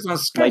on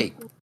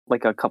Skype.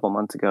 Like a couple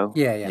months ago.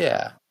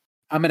 Yeah.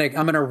 I'm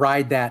gonna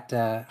ride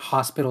that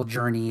hospital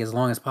journey as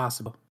long as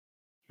possible.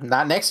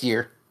 Not next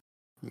year.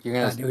 You're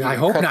gonna. I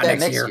hope not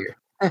next year.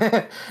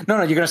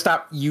 No, you're gonna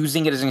stop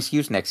using it as an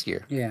excuse next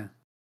year. Yeah.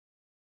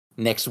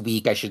 Next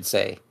week, I should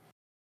say.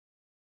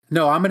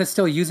 No, I'm gonna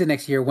still use it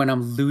next year when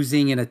I'm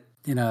losing in a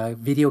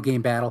video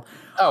game battle.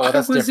 Oh, well,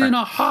 that's I was different.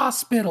 in a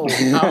hospital.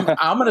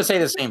 I'm gonna say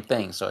the same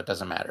thing, so it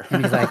doesn't matter.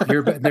 And he's like,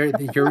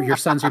 your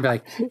son's gonna be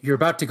like, you're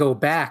about to go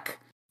back.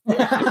 What?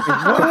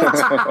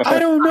 I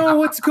don't know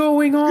what's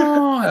going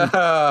on.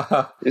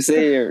 You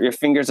say your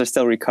fingers are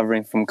still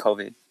recovering from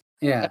COVID.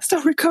 Yeah, I'm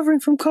still recovering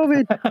from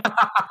COVID.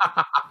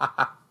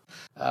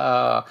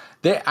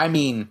 I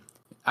mean,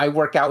 I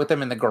work out with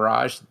them in the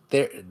garage.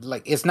 They're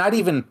like, it's not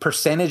even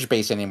percentage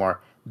based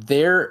anymore.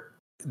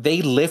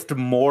 They lift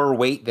more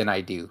weight than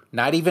I do.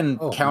 Not even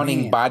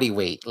counting body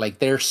weight. Like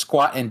their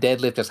squat and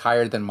deadlift is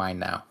higher than mine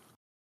now.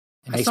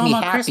 It makes me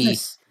happy.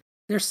 Christmas.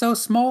 They're so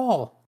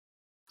small.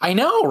 I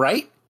know,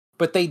 right?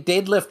 But they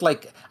deadlift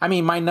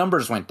my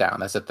numbers went down.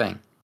 That's the thing.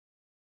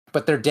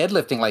 But they're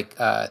deadlifting like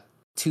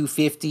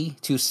 250,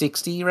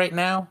 260 right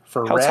now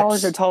for reps. How tall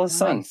is your tallest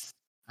son?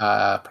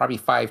 Probably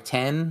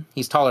 5'10".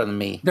 He's taller than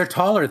me. They're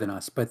taller than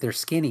us, but they're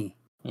skinny.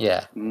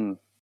 Yeah.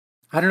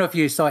 I don't know if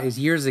you saw it.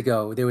 Years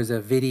ago, there was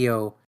a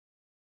video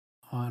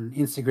on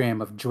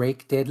Instagram of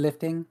Drake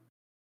deadlifting.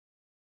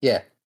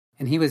 Yeah.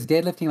 And he was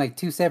deadlifting like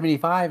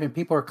 275, and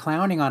people were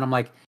clowning on him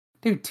like,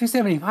 dude,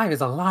 275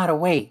 is a lot of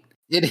weight.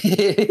 It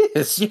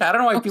is. Yeah, I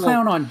don't know why people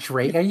clown on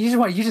Drake.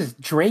 You just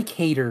Drake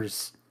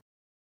haters.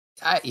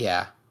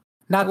 Yeah.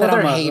 Not that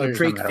I'm a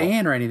Drake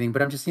fan or anything,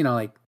 but I'm just,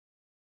 like.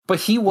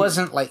 But he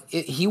wasn't like,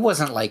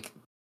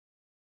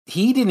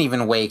 he didn't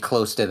even weigh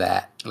close to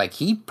that. Like,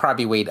 he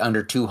probably weighed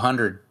under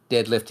 200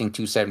 deadlifting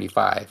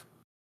 275.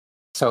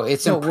 So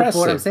it's impressive.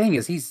 What I'm saying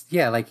is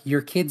like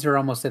your kids are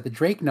almost at the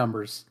Drake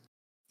numbers.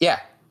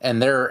 Yeah.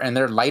 And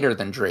they're lighter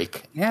than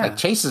Drake. Yeah. Like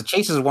Chase is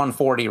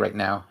 140 right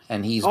now,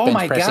 and he's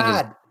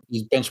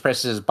he's bench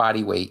pressing his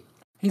body weight.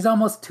 He's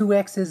almost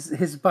 2x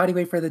his body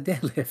weight for the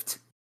deadlift.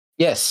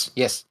 Yes.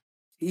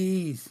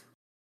 Jeez.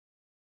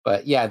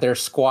 But yeah, their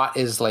squat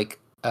is like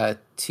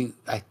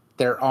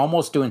they're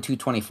almost doing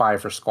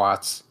 225 for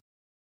squats.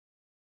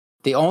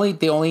 The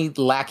only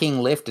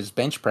lacking lift is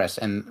bench press,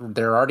 and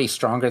they're already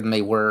stronger than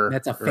they were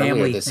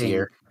earlier this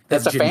year.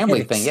 That's a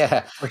family thing,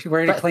 yeah.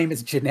 We're going to claim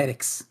it's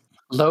genetics.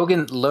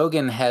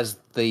 Logan has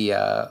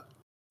the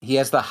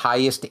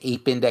highest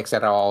ape index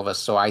out of all of us,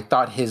 so I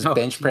thought his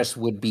bench press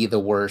would be the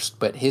worst,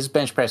 but his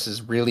bench press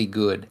is really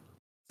good.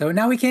 So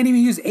now we can't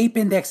even use ape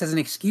index as an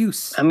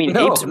excuse. I mean,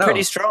 apes are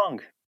pretty strong.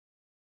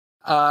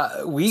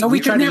 We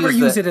could never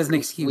use it as an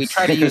excuse. We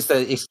try to use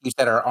the excuse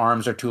that our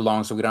arms are too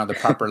long, so we don't have the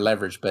proper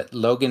leverage. But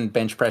Logan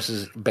bench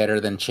presses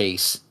better than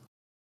Chase,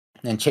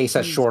 and Chase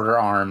has shorter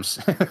arms.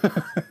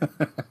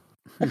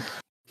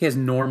 He has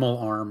normal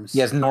arms. He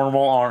has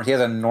normal arms. He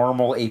has a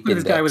normal ape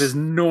index. This guy with his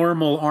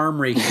normal arm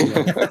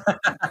ratio.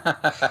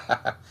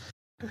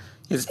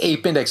 His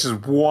ape index is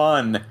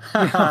 1.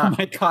 Oh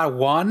my god,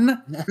 1?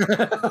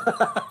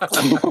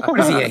 What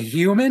is he, a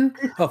human?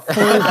 A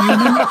full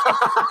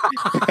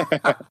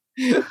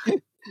human?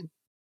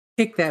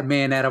 Kick that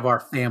man out of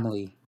our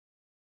family.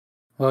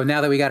 Well,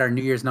 now that we got our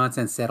New Year's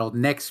nonsense settled,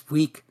 next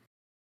week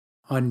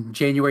on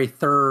January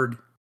 3rd.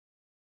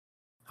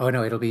 Oh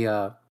no, it'll be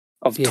of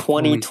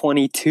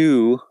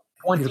 2022.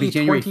 It'll be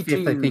January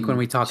 5th, I think, when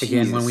we talk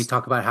again, when we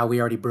talk about how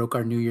we already broke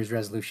our New Year's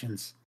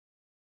resolutions.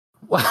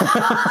 Yeah,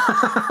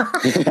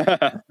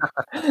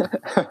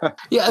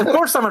 of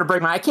course I'm going to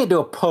break I can't do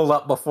a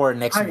pull-up before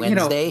next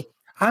Wednesday.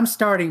 I'm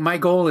starting, my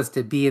goal is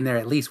to be in there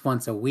at least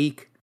once a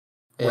week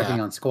working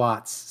on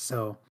squats.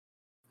 So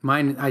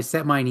I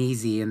set mine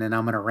easy, and then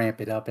I'm going to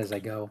ramp it up as I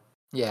go.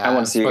 Yeah, I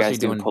want to see you guys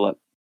doing pull-up.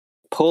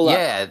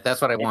 Yeah,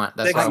 that's what I want.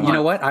 You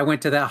know what? I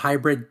went to that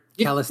hybrid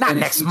calisthenics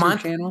next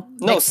month channel.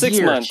 No,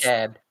 6 months.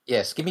 Chad.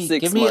 Yes, give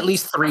me at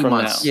least 3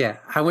 months. Now. Yeah,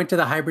 I went to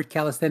the Hybrid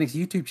Calisthenics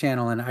YouTube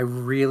channel, and I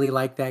really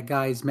like that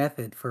guy's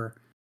method for.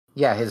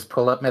 Yeah, his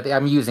pull-up method.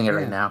 I'm using it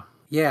right now.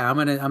 Yeah, I'm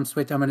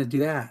gonna do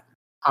that.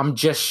 I'm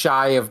just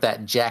shy of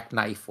that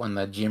jackknife on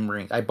the gym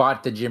ring. I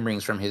bought the gym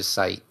rings from his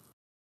site.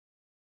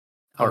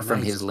 Or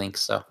from his link,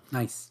 so.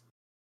 Nice.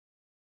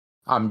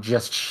 I'm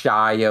just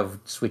shy of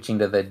switching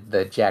to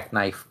the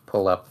jackknife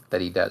pull-up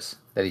that he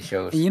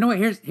shows. And you know what?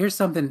 Here's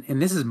something,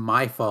 and this is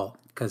my fault,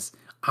 because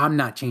I'm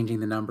not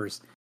changing the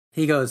numbers.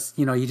 He goes,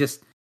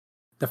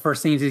 the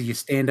first thing is you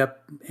stand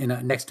up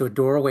next to a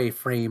doorway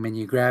frame, and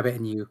you grab it,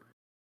 and you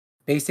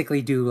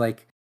basically do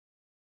like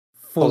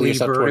fully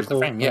vertical,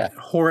 frame,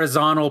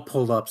 horizontal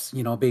pull-ups,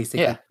 basically.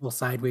 Yeah. Pull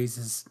sideways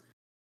is.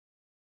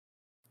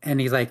 And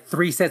he's like,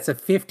 3 sets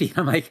of 50.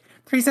 I'm like,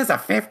 3 sets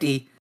of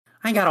 50?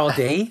 I ain't got all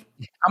day.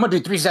 I'm going to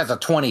do 3 sets of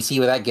 20, see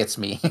where that gets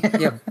me.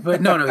 Yeah,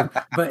 but no,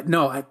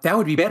 that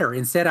would be better.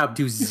 Instead, I'll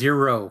do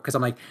 0, because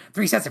I'm like,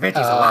 3 sets of 50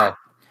 is a lot.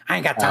 I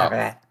ain't got time for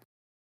that.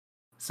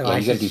 So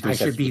I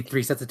should be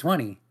 3 sets of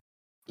 20.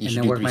 And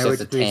then work my way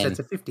to 3 sets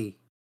of 50.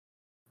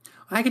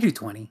 I could do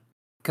 20.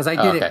 Because I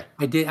did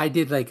it. I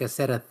did like a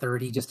set of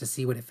 30 just to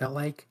see what it felt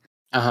like.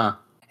 Uh-huh.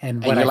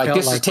 And what I felt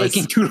this is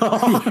taking too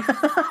long.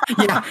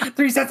 Yeah,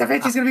 3 sets of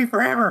 50 is going to be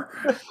forever.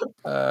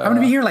 I'm going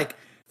to be here like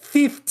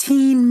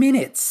 15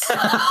 minutes.